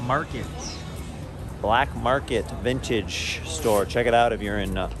Black Market. Black Market Vintage Store. Check it out if you're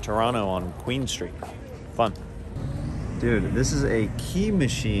in Toronto on Queen Street. Fun. Dude, this is a key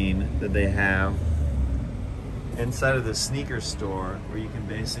machine that they have inside of the sneaker store where you can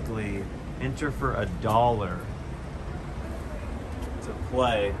basically enter for $1 to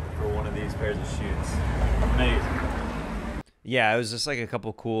play for one of these pairs of shoes. Amazing. Yeah, it was just like a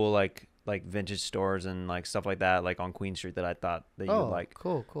couple cool like vintage stores and like stuff like that, like on Queen Street that I thought that you would like.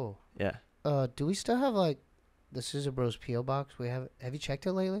 Cool. Yeah. Do we still have like the Scissor Bros PO box? Have you checked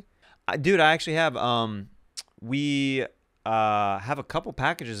it lately? Dude, I actually have. We have a couple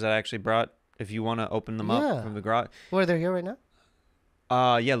packages that I actually brought. If you want to open them up from the garage. Where they're here right now?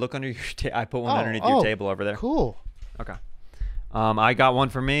 Yeah. Look under your. I put one underneath your table over there. Cool. Okay. I got one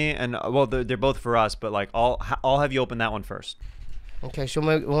for me, and well, they're both for us. But like, I'll have you open that one first. Okay. So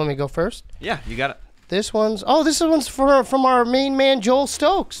want me to go first? Yeah, you got it. This one's from our main man Joel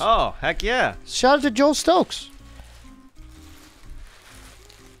Stokes. Oh, heck yeah. Shout out to Joel Stokes.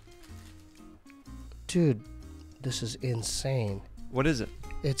 Dude, this is insane. What is it?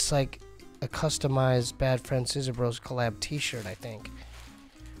 It's like a customized Bad Friend Scissor Bros collab t-shirt, I think.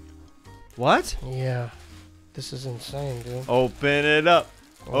 What? Yeah. This is insane, dude. Open it up.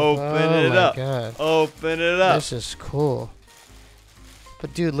 Open it up. God. Open it up. This is cool.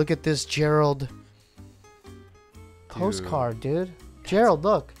 But dude, look at this Gerald postcard, dude. Gerald,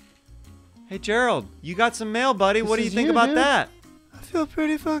 look. Hey, Gerald, you got some mail, buddy. What do you think you, about dude. that? I feel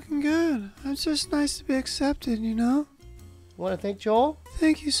pretty fucking good. It's just nice to be accepted, you know? Want to thank Joel?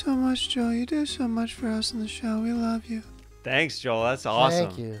 Thank you so much, Joel. You do so much for us in the show. We love you. Thanks, Joel. That's awesome.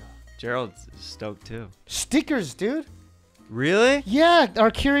 Thank you. Gerald's stoked, too. Stickers, dude. Really? Yeah,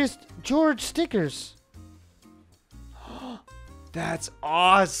 our Curious George stickers. That's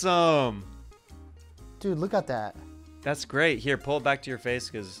awesome. Dude, look at that. That's great. Here, pull it back to your face,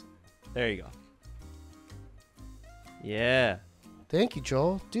 because there you go. Yeah. Thank you,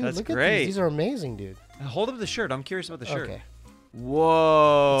 Joel. Dude, That's look great. at these. These are amazing, dude. Hold up the shirt. I'm curious about the shirt. Okay.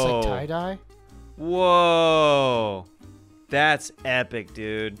 Whoa. It's like tie-dye. Whoa. That's epic,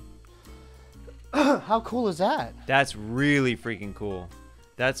 dude. How cool is that? That's really freaking cool.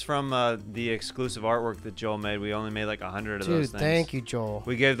 That's from the exclusive artwork that Joel made. We only made like 100 of those things. Dude, thank you, Joel.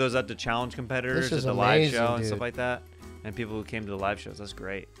 We gave those out to challenge competitors This is at the live amazing, show and stuff dude. like that. And people who came to the live shows. That's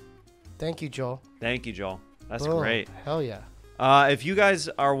great. Thank you, Joel. Thank you, Joel. That's Boom. great. Hell yeah. If you guys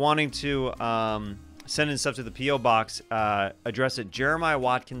are wanting to send in stuff to the P.O. Box, address it Jeremiah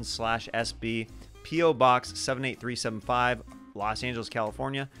Watkins /SB, P.O. Box 78375, Los Angeles,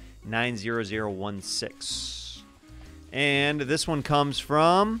 California, 90016. And this one comes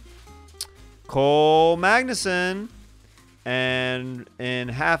from Cole Magnuson and in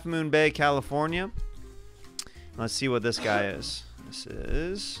Half Moon Bay, California. Let's see what this guy is. This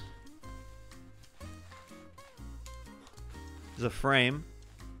is a frame.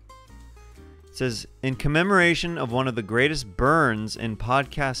 It says, in commemoration of one of the greatest burns in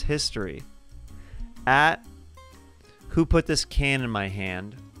podcast history, at Who Put This Can in My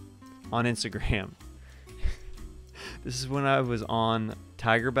Hand on Instagram. This is when I was on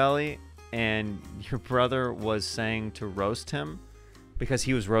Tiger Belly and your brother was saying to roast him because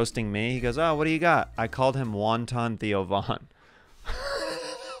he was roasting me. He goes, oh, what do you got? I called him Wonton Theo Von.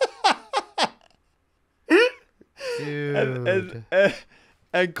 Dude.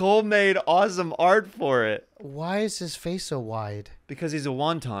 And Cole made awesome art for it. Why is his face so wide? Because he's a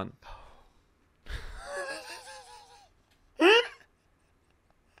wonton.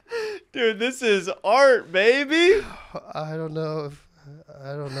 Dude, this is art, baby. I don't know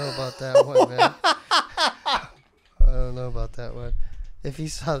about that one, man. I don't know about that one. If he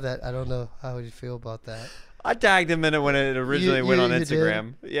saw that, I don't know how he'd feel about that. I tagged him in it when it originally went on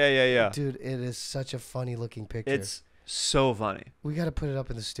Instagram. Did? Yeah. Dude, it is such a funny looking picture. It's so funny. We got to put it up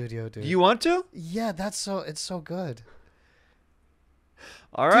in the studio, dude. Do you want to? Yeah, it's so good.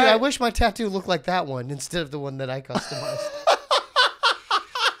 All right. Dude, I wish my tattoo looked like that one instead of the one that I customized.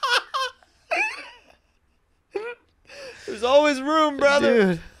 There's always room,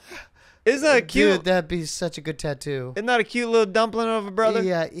 brother. Dude. Isn't that cute? Dude, that'd be such a good tattoo. Isn't that a cute little dumpling of a brother?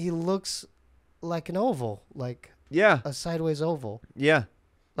 Yeah, he looks like an oval. Like a sideways oval. Yeah.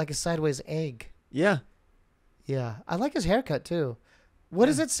 Like a sideways egg. Yeah. Yeah. I like his haircut, too. What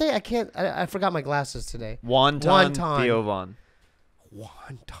does it say? I forgot my glasses today. Wonton Theo Von.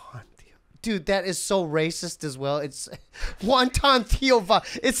 Wonton Theo. Dude, that is so racist as well. It's Wonton Theo Von.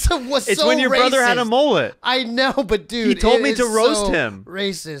 It's so when your brother had a mullet. I know, but dude, He told me it to is roast so him.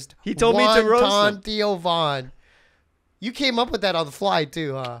 Racist. He told me to roast him. Wonton Theo Von. You came up with that on the fly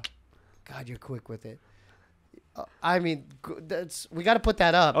too, huh? God, you're quick with it. I mean, we got to put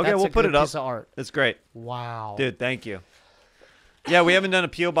that up. Okay, That's we'll a put good it up. piece of art. It's great. Wow. Dude, thank you. Yeah, we haven't done a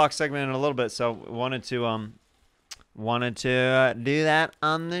P.O. Box segment in a little bit, so wanted to do that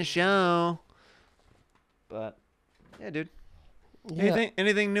on the show. But yeah, dude. Yeah.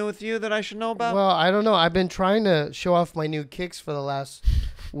 Anything new with you that I should know about? Well, I don't know. I've been trying to show off my new kicks for the last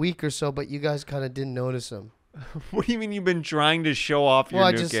week or so, but you guys kind of didn't notice them. What do you mean you've been trying to show off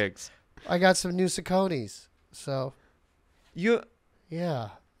your new kicks? I got some new Sauconys, so yeah.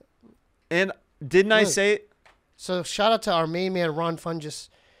 And didn't I say? So shout out to our main man Ron Funges.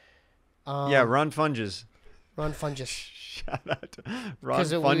 Yeah, Ron Funges. Ron Funges. Shout out to Ron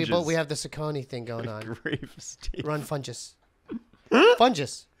Funges. Because we have the Saucony thing going on. Grave Steve. Ron Funges.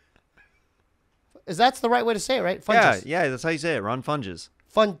 Funges. That's the right way to say it, right? Funges. Yeah, that's how you say it. Ron Funges.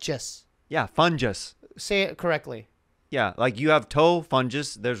 Fungus. Yeah, Fungus. Say it correctly. Yeah, like you have toe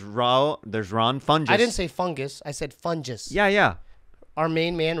fungus. There's Ron Fungus. I didn't say fungus. I said fungus. Yeah. Our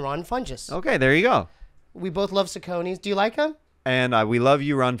main man, Ron Funges. Okay, there you go. We both love Sauconys. Do you like them? And we love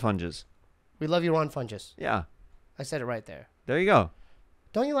you, Ron Funges. We love you, Ron Funges. Yeah. I said it right there. There you go.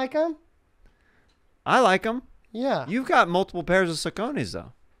 Don't you like them? I like them. Yeah. You've got multiple pairs of Sauconys,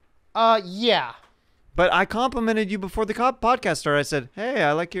 though. Yeah. But I complimented you before the podcast started. I said, hey,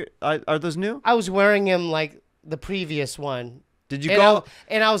 I like your... are those new? I was wearing them like the previous one. Did you go...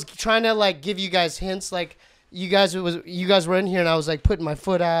 And I was trying to like give you guys hints, like you guys were in here and I was like putting my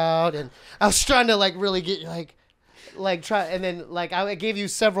foot out and I was trying to like really get like try, and then like I gave you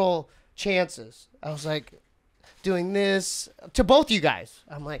several chances. I was like doing this to both you guys.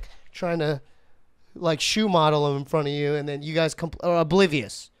 I'm like trying to like shoe model them in front of you and then you guys are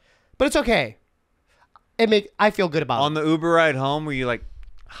oblivious. But it's okay. I feel good about it. On the Uber ride home, were you like,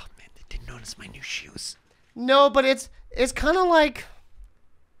 oh man, they didn't notice my new shoes? No, but it's kind of like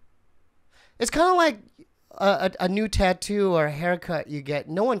a new tattoo or a haircut you get.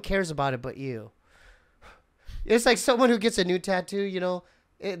 No one cares about it but you. It's like someone who gets a new tattoo, you know,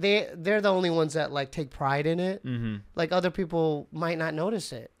 they're the only ones that like take pride in it. Mm-hmm. Like other people might not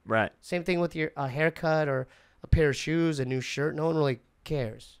notice it. Right. Same thing with your haircut or a pair of shoes, a new shirt. No one really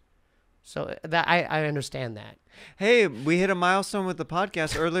cares. So that I understand that. Hey, we hit a milestone with the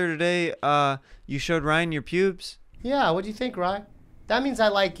podcast earlier today. You showed Ryan your pubes. Yeah, what do you think, Ryan? That means I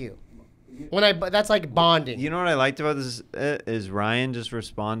like you. That's like bonding. You know what I liked about this is Ryan just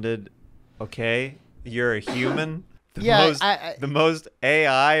responded, "Okay, you're a human." The most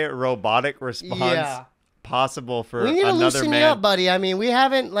AI robotic response possible for another man. We need to loosen you up, buddy. I mean, we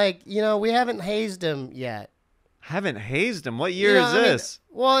haven't hazed him yet. Haven't hazed him. What year is this?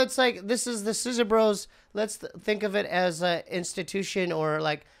 Well, it's like this is the Scissor Bros. Let's think of it as an institution or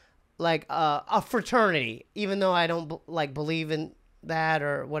like a fraternity. Even though I don't believe in that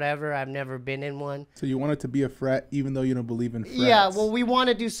or whatever, I've never been in one. So you want it to be a frat, even though you don't believe in frats? Yeah. Well, we want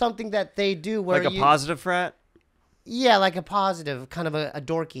to do something that they do, where like a positive frat. Yeah, like a positive, kind of a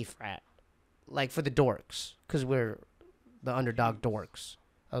dorky frat, like for the dorks, because we're the underdog dorks.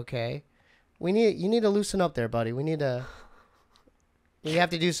 Okay. You need to loosen up there, buddy. We have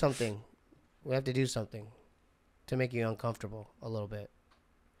to do something. We have to do something to make you uncomfortable a little bit.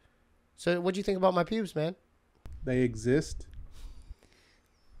 So what'd you think about my pubes, man? They exist.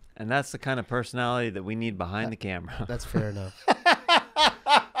 And that's the kind of personality that we need behind the camera. That's fair enough.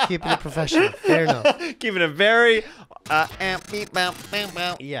 Keeping it professional. Fair enough. Keeping it very...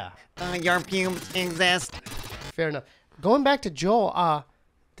 yeah. Your pubes exist. Fair enough. Going back to Joel,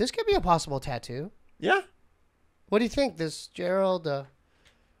 this could be a possible tattoo. Yeah. What do you think? This Gerald,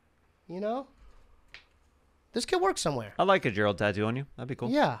 this could work somewhere. I'd like a Gerald tattoo on you. That'd be cool.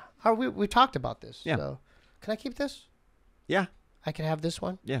 Yeah. We talked about this. Yeah. So, can I keep this? Yeah. I can have this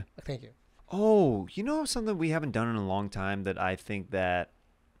one? Yeah. Thank you. Oh, you know something we haven't done in a long time that I think that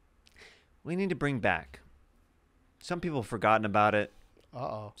we need to bring back? Some people have forgotten about it.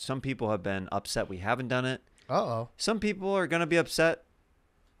 Uh-oh. Some people have been upset we haven't done it. Uh-oh. Some people are going to be upset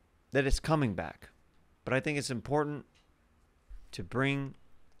that it's coming back. But I think it's important to bring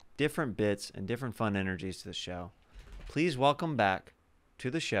different bits and different fun energies to the show. Please welcome back to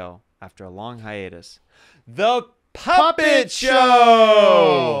the show after a long hiatus, The Puppet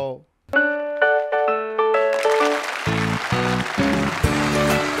Show!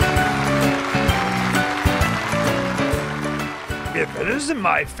 If it isn't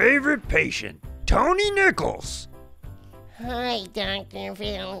my favorite patient, Tony Nichols. Hi, Dr.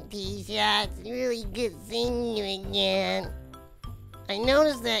 Valentina. It's really good seeing you again. I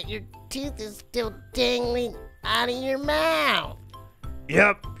noticed that your tooth is still dangling out of your mouth.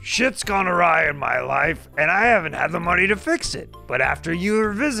 Yep, shit's gone awry in my life, and I haven't had the money to fix it. But after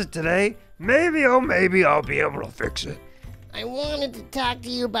your visit today, maybe I'll be able to fix it. I wanted to talk to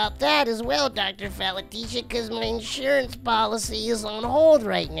you about that as well, Dr. Falatisha, because my insurance policy is on hold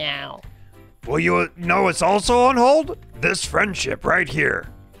right now. Well, you know it's also on hold? This friendship right here.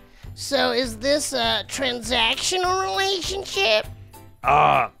 So is this a transactional relationship?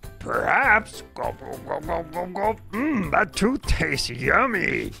 Perhaps. Go, go, go, go, go, go. That tooth tastes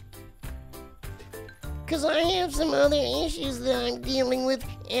yummy. Because I have some other issues that I'm dealing with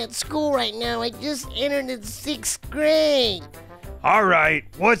at school right now. I just entered in 6th grade. All right,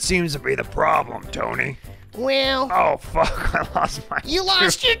 what seems to be the problem, Tony? Well... Oh, fuck, I lost my You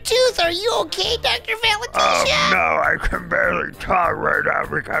lost your tooth! Are you okay, Dr. Valentina? Oh, no, I can barely talk right now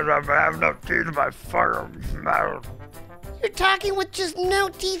because I have no teeth in my fucking mouth. You're talking with just no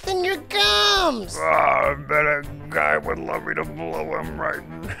teeth in your gums! Oh, I bet a guy would love me to blow him right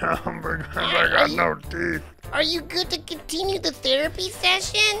now because I got no teeth. Are you good to continue the therapy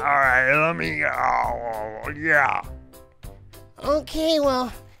session? All right, let me... Oh, yeah. Okay,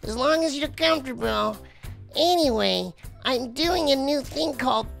 well, as long as you're comfortable. Anyway, I'm doing a new thing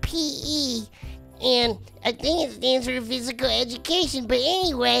called PE, and I think it stands for physical education, but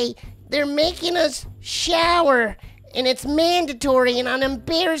anyway, they're making us shower, and it's mandatory, and I'm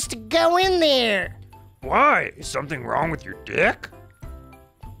embarrassed to go in there. Why? Is something wrong with your dick?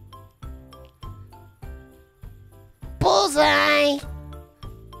 Bullseye!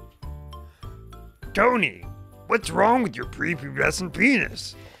 Tony, what's wrong with your prepubescent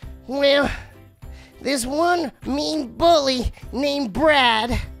penis? Well, this one mean bully named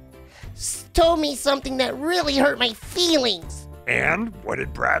Brad told me something that really hurt my feelings. And what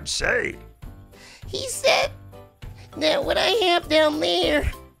did Brad say? He said that what I have down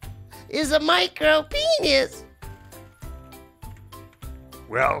there is a micro penis.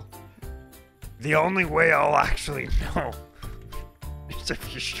 Well, the only way I'll actually know is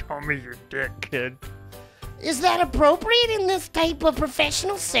if you show me your dick, kid. Is that appropriate in this type of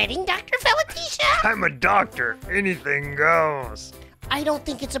professional setting, Dr. Falatisha? I'm a doctor. Anything goes. I don't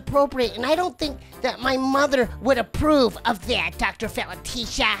think it's appropriate, and I don't think that my mother would approve of that, Dr.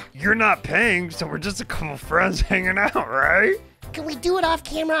 Falatisha. You're not paying, so we're just a couple friends hanging out, right? Can we do it off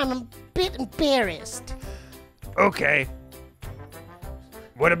camera? I'm a bit embarrassed. Okay.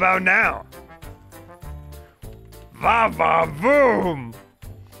 What about now? Va va voom!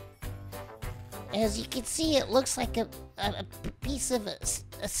 As you can see, it looks like a piece of a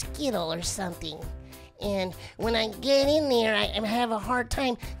Skittle or something. And when I get in there, I have a hard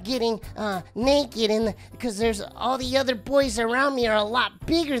time getting naked because there's all the other boys around me are a lot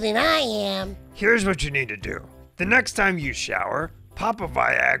bigger than I am. Here's what you need to do. The next time you shower, pop a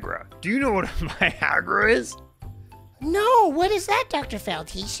Viagra. Do you know what a Viagra is? No, what is that, Dr.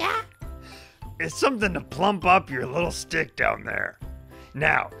 Falatisha? It's something to plump up your little stick down there.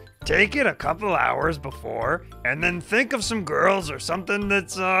 Now, take it a couple hours before, and then think of some girls or something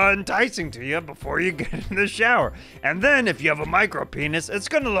that's enticing to you before you get in the shower. And then, if you have a micro penis, it's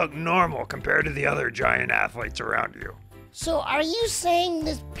gonna look normal compared to the other giant athletes around you. So are you saying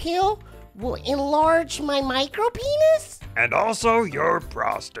this pill will enlarge my micro penis? And also your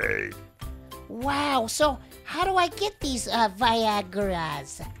prostate. Wow, so how do I get these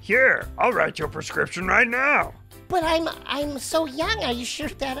Viagras? Here, I'll write you a prescription right now. But I'm so young. Are you sure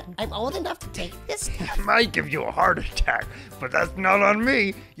that I'm old enough to take this stuff? It might give you a heart attack, but that's not on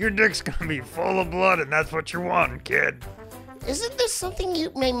me. Your dick's gonna be full of blood, and that's what you're wanting, kid. Isn't this something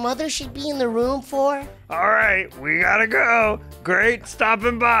my mother should be in the room for? All right, we gotta go. Great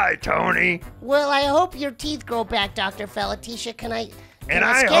stopping by, Tony. Well, I hope your teeth grow back, Dr. Falatisha. Can I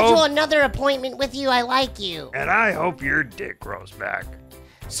I schedule another appointment with you? I like you. And I hope your dick grows back.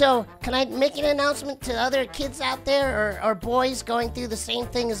 So, can I make an announcement to other kids out there or boys going through the same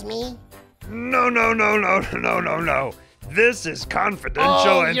thing as me? No. This is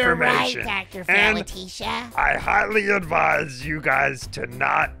confidential information. You're right, Dr. Falatisha. And I highly advise you guys to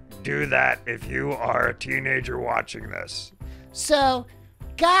not do that if you are a teenager watching this. So,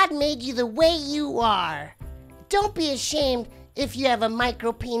 God made you the way you are. Don't be ashamed if you have a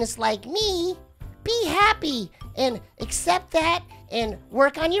micro penis like me. Be happy and accept that and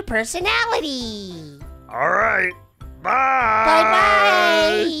work on your personality. All right. Bye.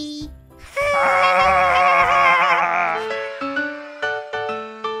 Bye-bye.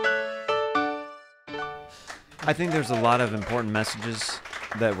 I think there's a lot of important messages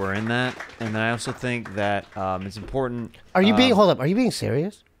that we're in that, and then I also think that it's important. Are you being hold up? Are you being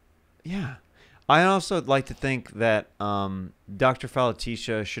serious? Yeah. I also like to think that Dr.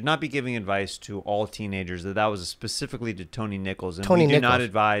 Falatisha should not be giving advice to all teenagers. That was specifically to Tony Nichols, and we do not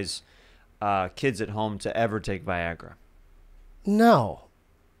advise kids at home to ever take Viagra. No,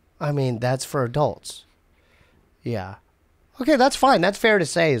 I mean that's for adults. Yeah. Okay, that's fine. That's fair to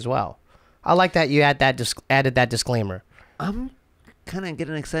say as well. I like that you added that disclaimer. I'm kind of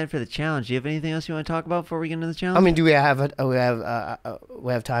getting excited for the challenge. Do you have anything else you want to talk about before we get into the challenge? I mean, do we have we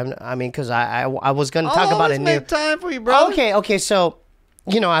have time? I mean, because I was going to talk about a new. Make time for you, bro. Okay. So,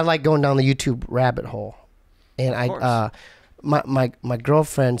 I like going down the YouTube rabbit hole, and my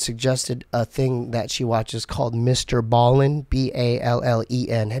girlfriend suggested a thing that she watches called MrBallen,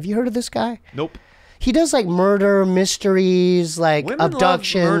 BALLEN. Have you heard of this guy? Nope. He does like murder mysteries, like Women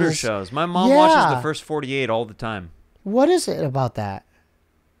abductions. love murder shows. My mom watches the first 48 all the time. What is it about that?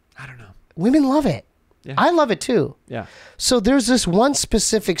 I don't know. Women love it. Yeah. I love it too. Yeah. So there's this one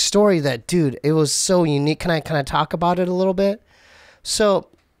specific story that, dude, it was so unique. Can I talk about it a little bit? So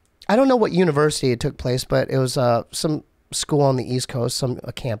I don't know what university it took place, but it was some school on the East Coast,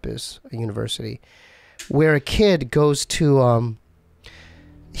 a campus, a university, where a kid goes to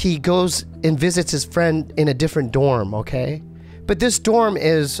he goes and visits his friend in a different dorm, okay? But this dorm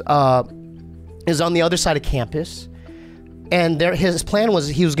is on the other side of campus. And his plan was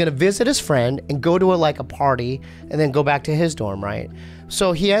he was going to visit his friend and go to a party and then go back to his dorm, right?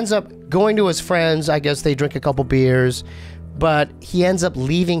 So he ends up going to his friends. I guess they drink a couple beers, but he ends up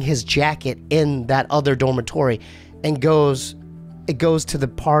leaving his jacket in that other dormitory and goes to the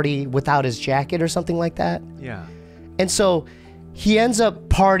party without his jacket or something like that. Yeah. And so he ends up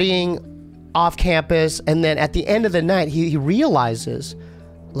partying off campus, and then at the end of the night, he realizes,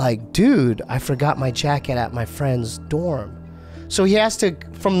 like, dude, I forgot my jacket at my friend's dorm. So he has to,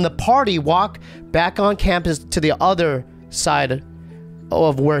 from the party, walk back on campus to the other side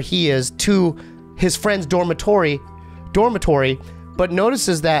of where he is to his friend's dormitory, but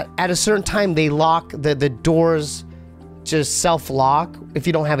notices that at a certain time they lock the doors, just self-lock if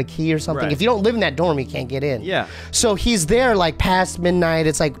you don't have a key or something. Right. If you don't live in that dorm, you can't get in. Yeah. So he's there like past midnight.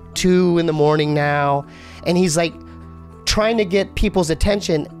 It's like 2 in the morning now, and he's like trying to get people's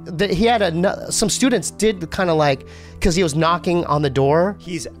attention. He had some students did kind of like, because he was knocking on the door.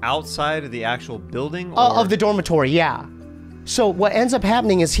 He's outside of the actual building? Of the dormitory, yeah. So what ends up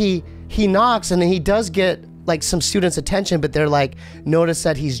happening is he knocks, and then he does get like some students' attention, but they're like, notice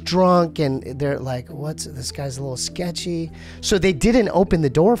that he's drunk, and they're like, this guy's a little sketchy. So they didn't open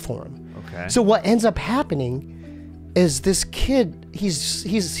the door for him. Okay. So what ends up happening is this kid,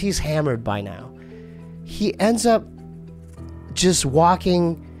 he's hammered by now. He ends up just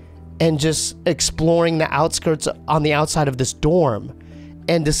walking and just exploring the outskirts on the outside of this dorm,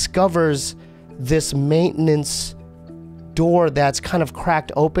 and discovers this maintenance door that's kind of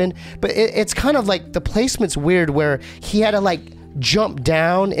cracked open, but it's kind of like the placement's weird, where he had to like jump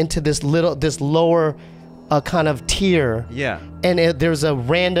down into this lower kind of tier. Yeah. And there's a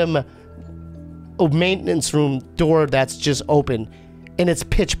random maintenance room door that's just open, and it's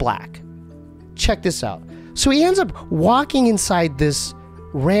pitch black. Check this out. So he ends up walking inside this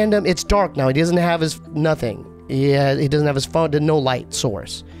random, it's dark now, he doesn't have his nothing. He doesn't have his phone, no light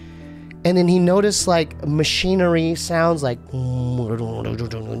source. And then he noticed like machinery sounds, like,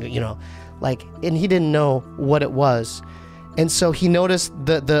 like, and he didn't know what it was. And so he noticed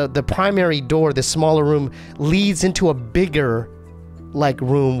the primary door, the smaller room, leads into a bigger like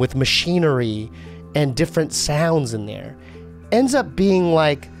room with machinery and different sounds in there. Ends up being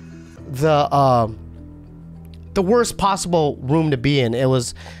like the worst possible room to be in. It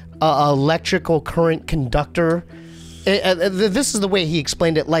was an electrical current conductor. This is the way he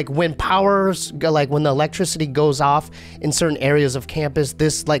explained it. Like when when the electricity goes off in certain areas of campus,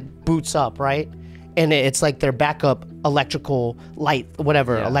 this like boots up, right? And it's like their backup electrical light,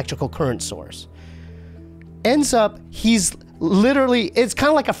 whatever, electrical current source. Ends up, he's literally, it's kind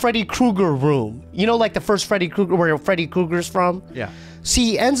of like a Freddy Krueger room. You know, like the first Freddy Krueger, where Freddy Krueger's from? Yeah.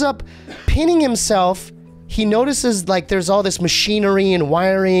 See, he ends up pinning himself. He notices like there's all this machinery and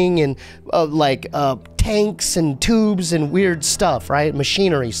wiring and tanks and tubes and weird stuff, right?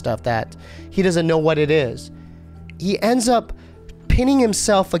 Machinery stuff that he doesn't know what it is. He ends up pinning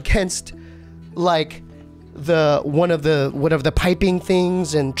himself against like one of the piping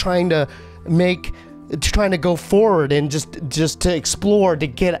things and trying to go forward and just to explore, to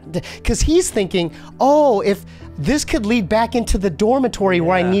get, because he's thinking, oh, if this could lead back into the dormitory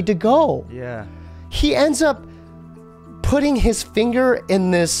where I need to go. Yeah. He ends up putting his finger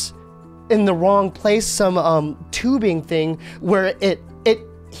in the wrong place, some tubing thing, where it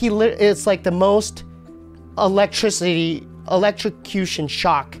it's like the most electrocution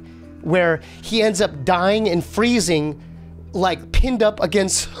shock, where he ends up dying and freezing, like pinned up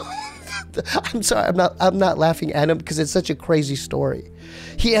against. I'm sorry, I'm not laughing at him because it's such a crazy story.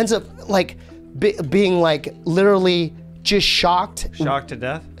 He ends up like being like literally just shocked. Shocked to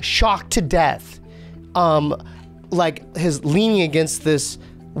death. Shocked to death. Like his leaning against this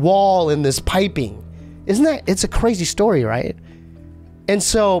wall in this piping. Isn't that? It's a crazy story, right? And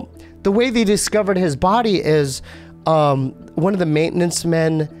so the way they discovered his body is one of the maintenance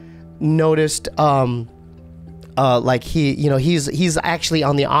men noticed. Like he's actually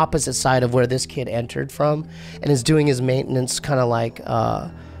on the opposite side of where this kid entered from, and is doing his maintenance kind of like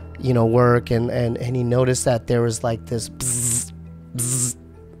work, and he noticed that there was like this bzz, bzz,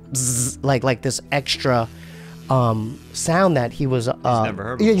 bzz, like this extra sound that he was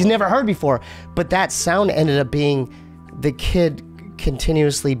he's never heard before, but that sound ended up being the kid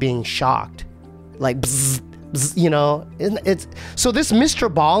continuously being shocked, like bzz, bzz, it's so this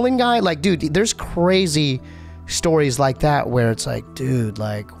MrBallen guy, like, dude, there's crazy stories like that where it's like, dude,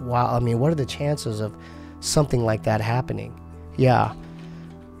 like, wow, I mean, what are the chances of something like that happening? Yeah.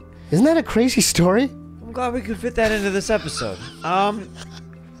 Isn't that a crazy story? I'm glad we could fit that into this episode.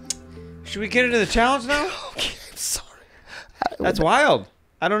 Should we get into the challenge now? Okay, I'm sorry. That's wild.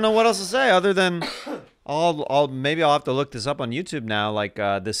 I don't know what else to say other than maybe I'll have to look this up on YouTube now, like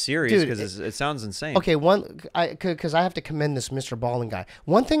this series, because it sounds insane. Okay, because I have to commend this MrBallen guy.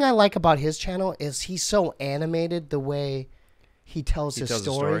 One thing I like about his channel is he's so animated the way he tells his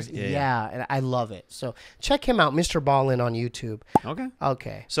stories. Yeah, and I love it. So check him out, MrBallen on YouTube.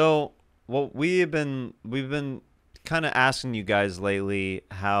 Okay. So we've been kind of asking you guys lately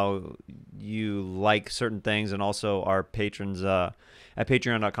how you like certain things, and also our patrons at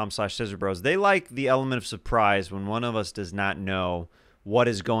patreon.com/Scissor Bros. They like the element of surprise when one of us does not know what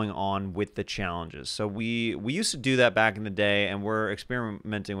is going on with the challenges. So we used to do that back in the day, and we're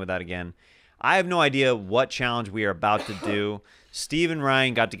experimenting with that again. I have no idea what challenge we are about to do. Steve and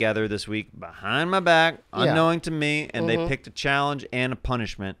Ryan got together this week behind my back, unknowing to me, and they picked a challenge and a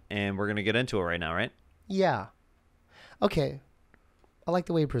punishment, and we're going to get into it right now, right? Yeah. Okay. I like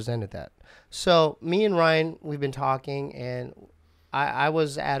the way you presented that. So me and Ryan, we've been talking, and I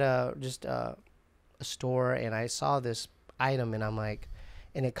was at a store, and I saw this item, and I'm like,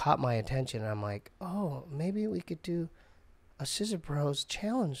 and it caught my attention, and I'm like, oh, maybe we could do a Scissor Bros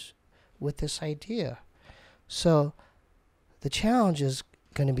challenge with this idea. So the challenge is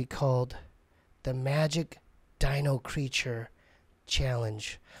going to be called the Magic Dino Creature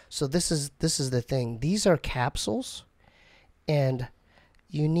Challenge. So this is the thing. These are capsules, and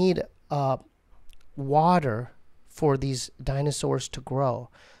you need water for these dinosaurs to grow.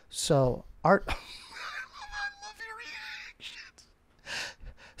 So I love your reactions.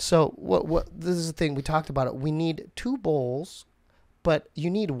 So what this is the thing, we talked about it. We need 2 bowls, but you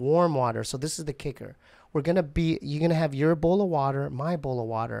need warm water. So this is the kicker. You're gonna have your bowl of water, my bowl of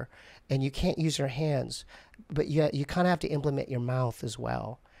water, and you can't use your hands, but you kind of have to implement your mouth as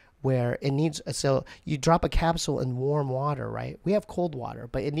well, where it needs, so you drop a capsule in warm water, right? We have cold water,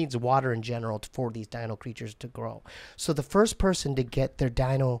 but it needs water in general for these dino creatures to grow. So the first person to get their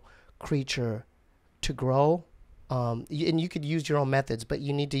dino creature to grow, and you could use your own methods, but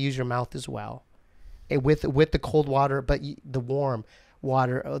you need to use your mouth as well, and with the cold water, but the warm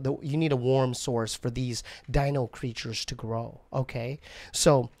water, you need a warm source for these dino creatures to grow. Okay,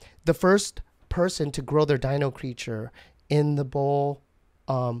 so the first person to grow their dino creature in the bowl,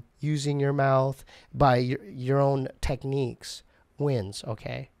 using your mouth by your own techniques, wins.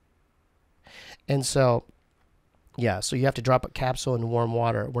 Okay, and so so you have to drop a capsule in warm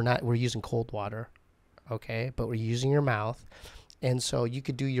water. We're using cold water, okay, but we're using your mouth. And so you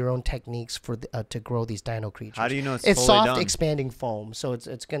could do your own techniques for to grow these dino creatures. How do you know it's fully soft done? Expanding foam, so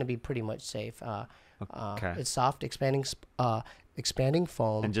it's going to be pretty much safe. Okay. It's soft expanding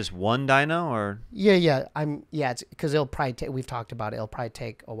foam. And just one dino, or? Yeah. It's because it'll probably take. We've talked about it. It'll probably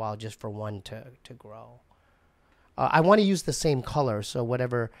take a while just for one to grow. I want to use the same color, so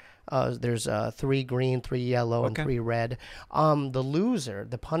whatever. There's 3 green, 3 yellow, and 3 red.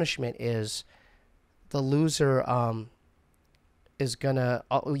 The punishment is, the loser is gonna,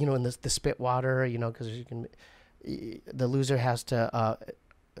 in the spit water, because the loser has to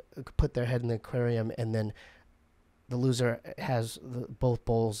put their head in the aquarium, and then the loser has both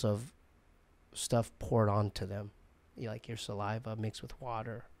bowls of stuff poured onto them, like your saliva mixed with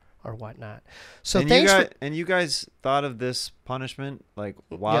water or whatnot. So and you guys thought of this punishment like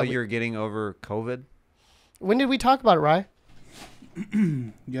while you're getting over COVID? When did we talk about it, Rye?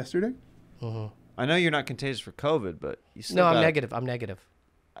 Yesterday. I know you're not contagious for COVID, but you still. No, I'm negative.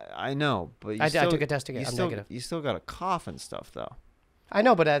 I know, but I took a test again. I'm negative. You still got a cough and stuff, though. I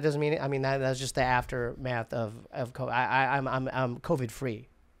know, but that doesn't mean. I mean, that's just the aftermath of COVID. I'm COVID free.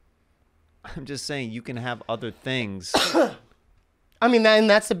 I'm just saying you can have other things. I mean, and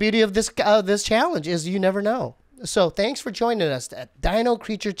that's the beauty of this challenge is you never know. So thanks for joining us at Dino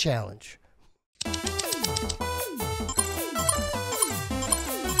Creature Challenge.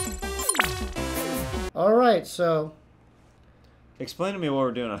 All right, so explain to me what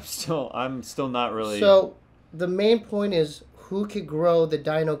we're doing. I'm still not really. So the main point is who could grow the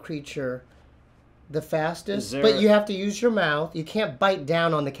dino creature the fastest, but you have to use your mouth. You can't bite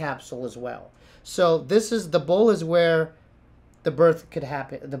down on the capsule as well. So the bowl is where the birth could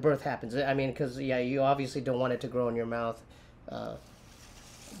happen. The birth happens. I mean, because you obviously don't want it to grow in your mouth.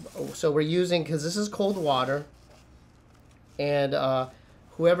 So we're using, because this is cold water, and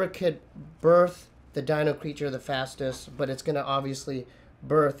whoever could birth the dino creature the fastest, but it's going to obviously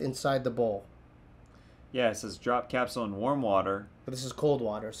birth inside the bowl. Yeah, it says drop capsule in warm water. But this is cold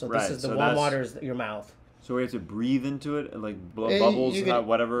water, so this is the warm water is your mouth. So we have to breathe into it, like blow bubbles,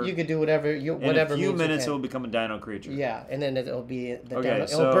 whatever. You could do whatever. In a few minutes, it will become a dino creature. Yeah, and then it'll be it'll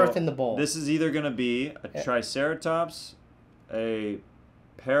birth in the bowl. This is either going to be a Triceratops, a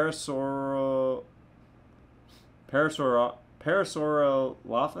Parasaurolophus.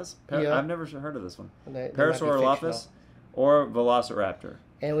 I've never heard of this one. Parasaurolophus or Velociraptor.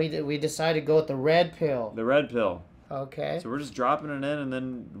 And we decided to go with the red pill. The red pill. Okay. So we're just dropping it in and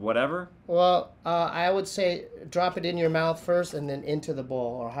then whatever? Well, I would say drop it in your mouth first and then into the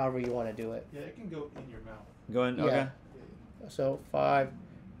bowl, or however you want to do it. Yeah, it can go in your mouth. Go in? Okay. So 5,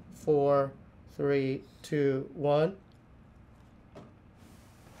 4, 3, 2, 1.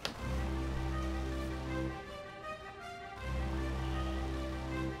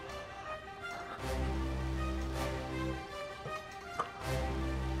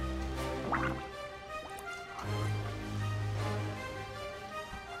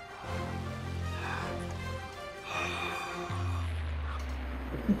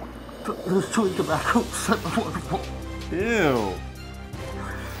 This chewing tobacco is such wonderful. Ew.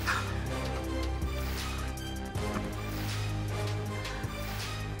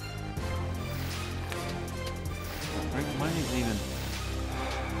 Mine isn't even.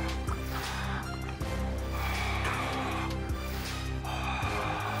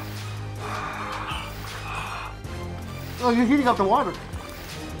 Oh, you're heating up the water.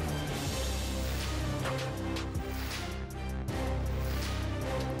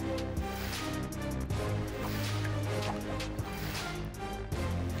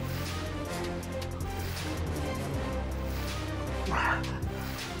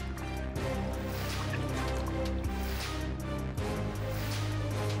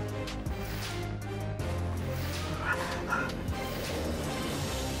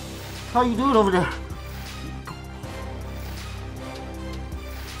 How you doing over there?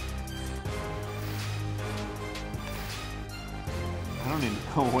 I don't even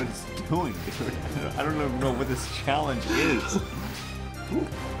know what it's doing, dude. I don't even know what this challenge is.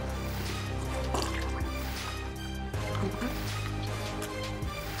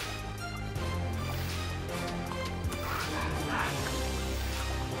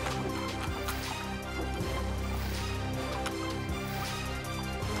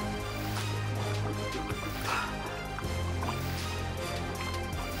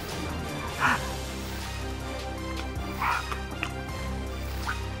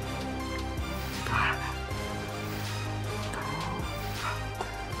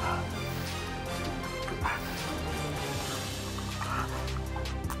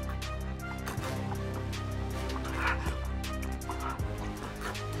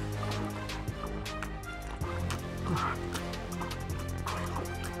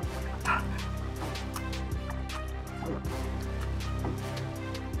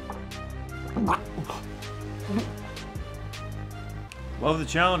 Love the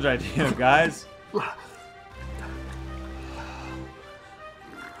challenge idea, guys.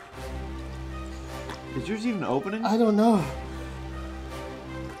 Is yours even opening? I don't know.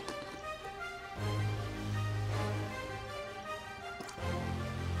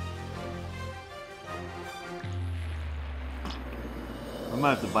 I might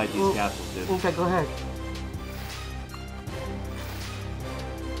have to bite these capsules, dude. Okay, go ahead.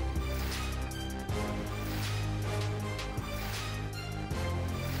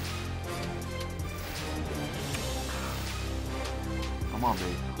 Come on,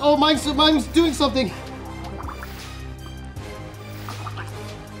 baby. Oh, mine's doing something.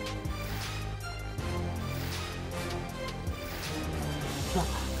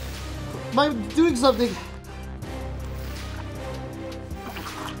 Mine's doing something.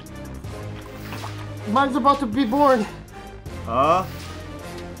 Mine's about to be born. Huh?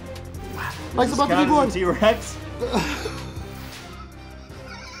 Mine's about to be born. T-Rex?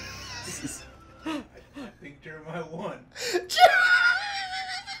 I think Jeremiah won.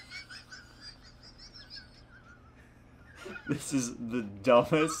 This is the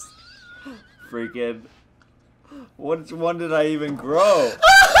dumbest freaking... Which one did I even grow?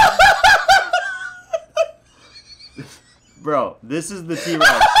 Bro, this is the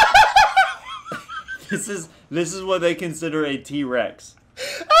T-Rex. This is what they consider a T-Rex.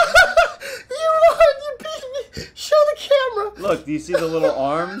 You won! You beat me! Show the camera! Look, do you see the little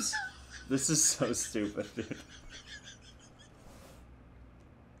arms? This is so stupid, dude.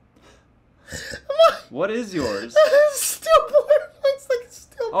 What is yours? Stillborn. It's like a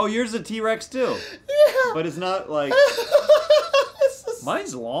stillborn. Oh, yours is a T-Rex too. Yeah. But it's not like...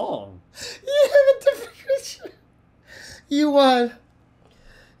 Mine's long. You have a different creature. You won.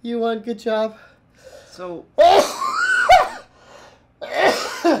 You won. Good job. So...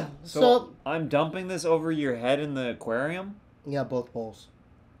 So So I'm dumping this over your head in the aquarium? Yeah, both bowls.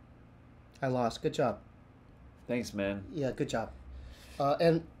 I lost. Good job. Thanks, man. Yeah, good job.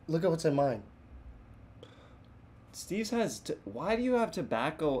 And look at what's in mine. Steve's has... Why do you have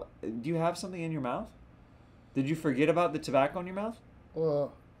tobacco? Do you have something in your mouth? Did you forget about the tobacco in your mouth?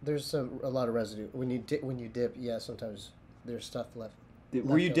 Well, there's a lot of residue. When you dip, yeah, sometimes there's stuff left.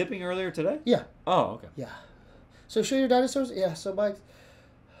 Were you dipping earlier today? Yeah. Oh, okay. Yeah. So show your dinosaurs? Yeah, so Mike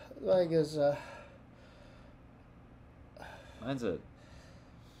is... Mine's a...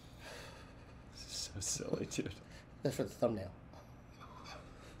 This is so silly, dude. That's for the thumbnail.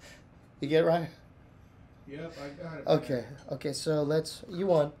 You get it right? Yep, I got it. Okay. Okay, so you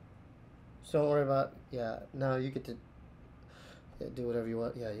won. So don't worry about... Yeah, now you get to do whatever you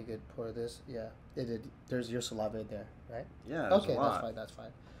want. Yeah, you could pour this. Yeah, it did. There's your saliva in there, right? Yeah, there's okay, a lot. that's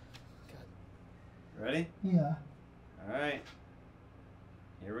fine. Ready? Yeah. All right.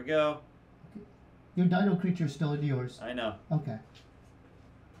 Here we go. Your dino creature is still in yours. I know. Okay.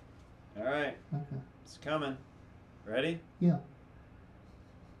 All right. Okay. It's coming. Ready? Yeah.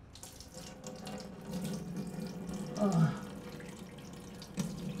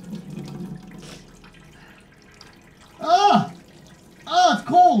 It's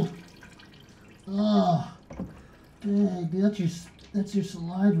cold. Dang, that's your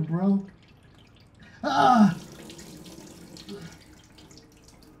saliva, bro. The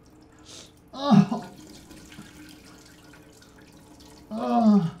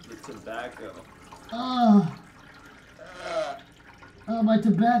tobacco. My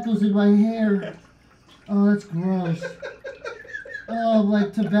tobacco's in my hair. Oh, that's gross. Oh, my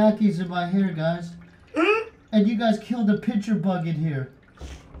tobacco's in my hair, guys. And you guys killed a pincher bug in here.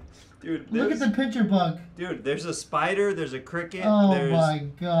 Dude, look at the pincher bug. Dude, there's a spider, there's a cricket, Oh there's my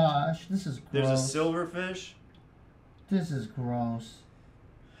gosh, this is gross. there's a silverfish. This is gross.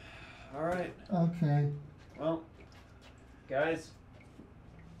 All right. Okay. Well, guys,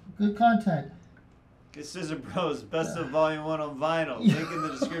 Good content. get Scissor Bros. Best of Volume 1 on vinyl. Link in the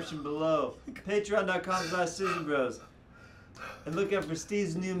description below. Patreon.com/Scissor Bros. And look out for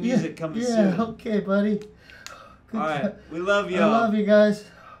Steve's new music coming soon. Yeah, okay, buddy. Good All right, job. we love y'all. I love you guys.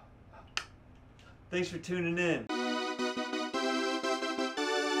 Thanks for tuning in.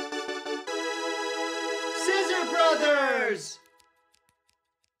 Scissor Brothers!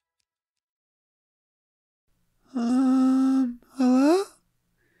 Hello?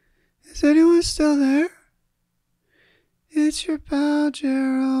 Is anyone still there? It's your pal,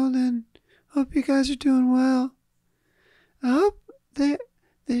 Gerald, and hope you guys are doing well. I hope they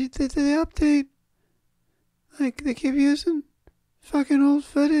update, like, they keep using fucking old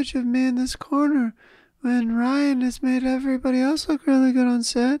footage of me in this corner when Ryan has made everybody else look really good on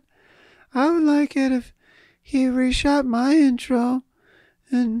set. I would like it if he reshot my intro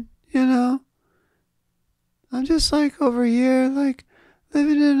and, you know, I'm just like over here, like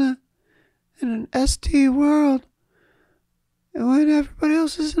living in an ST world, and when everybody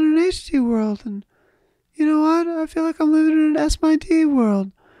else is in an HD world, and you know what? I feel like I'm living in an S-my-D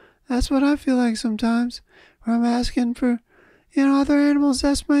world. That's what I feel like sometimes, where I'm asking for, you know, other animals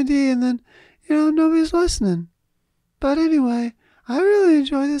S-my-D, and then, you know, nobody's listening. But anyway, I really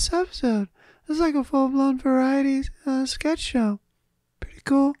enjoyed this episode. It's like a full-blown variety sketch show. Pretty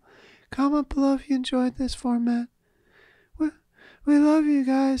cool. Comment below if you enjoyed this format. We love you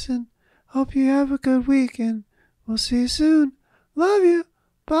guys and hope you have a good week, and we'll see you soon. Love you.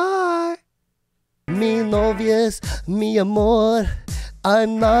 Bye. Mi novias, mi amor,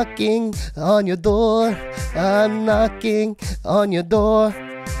 I'm knocking on your door. I'm knocking on your door.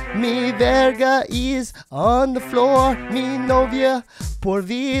 Mi verga is on the floor. Mi novia por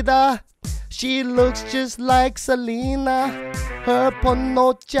vida. She looks just like Selena. Her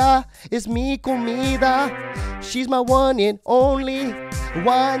panocha is mi comida. She's my one and only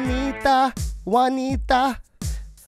Juanita, Juanita.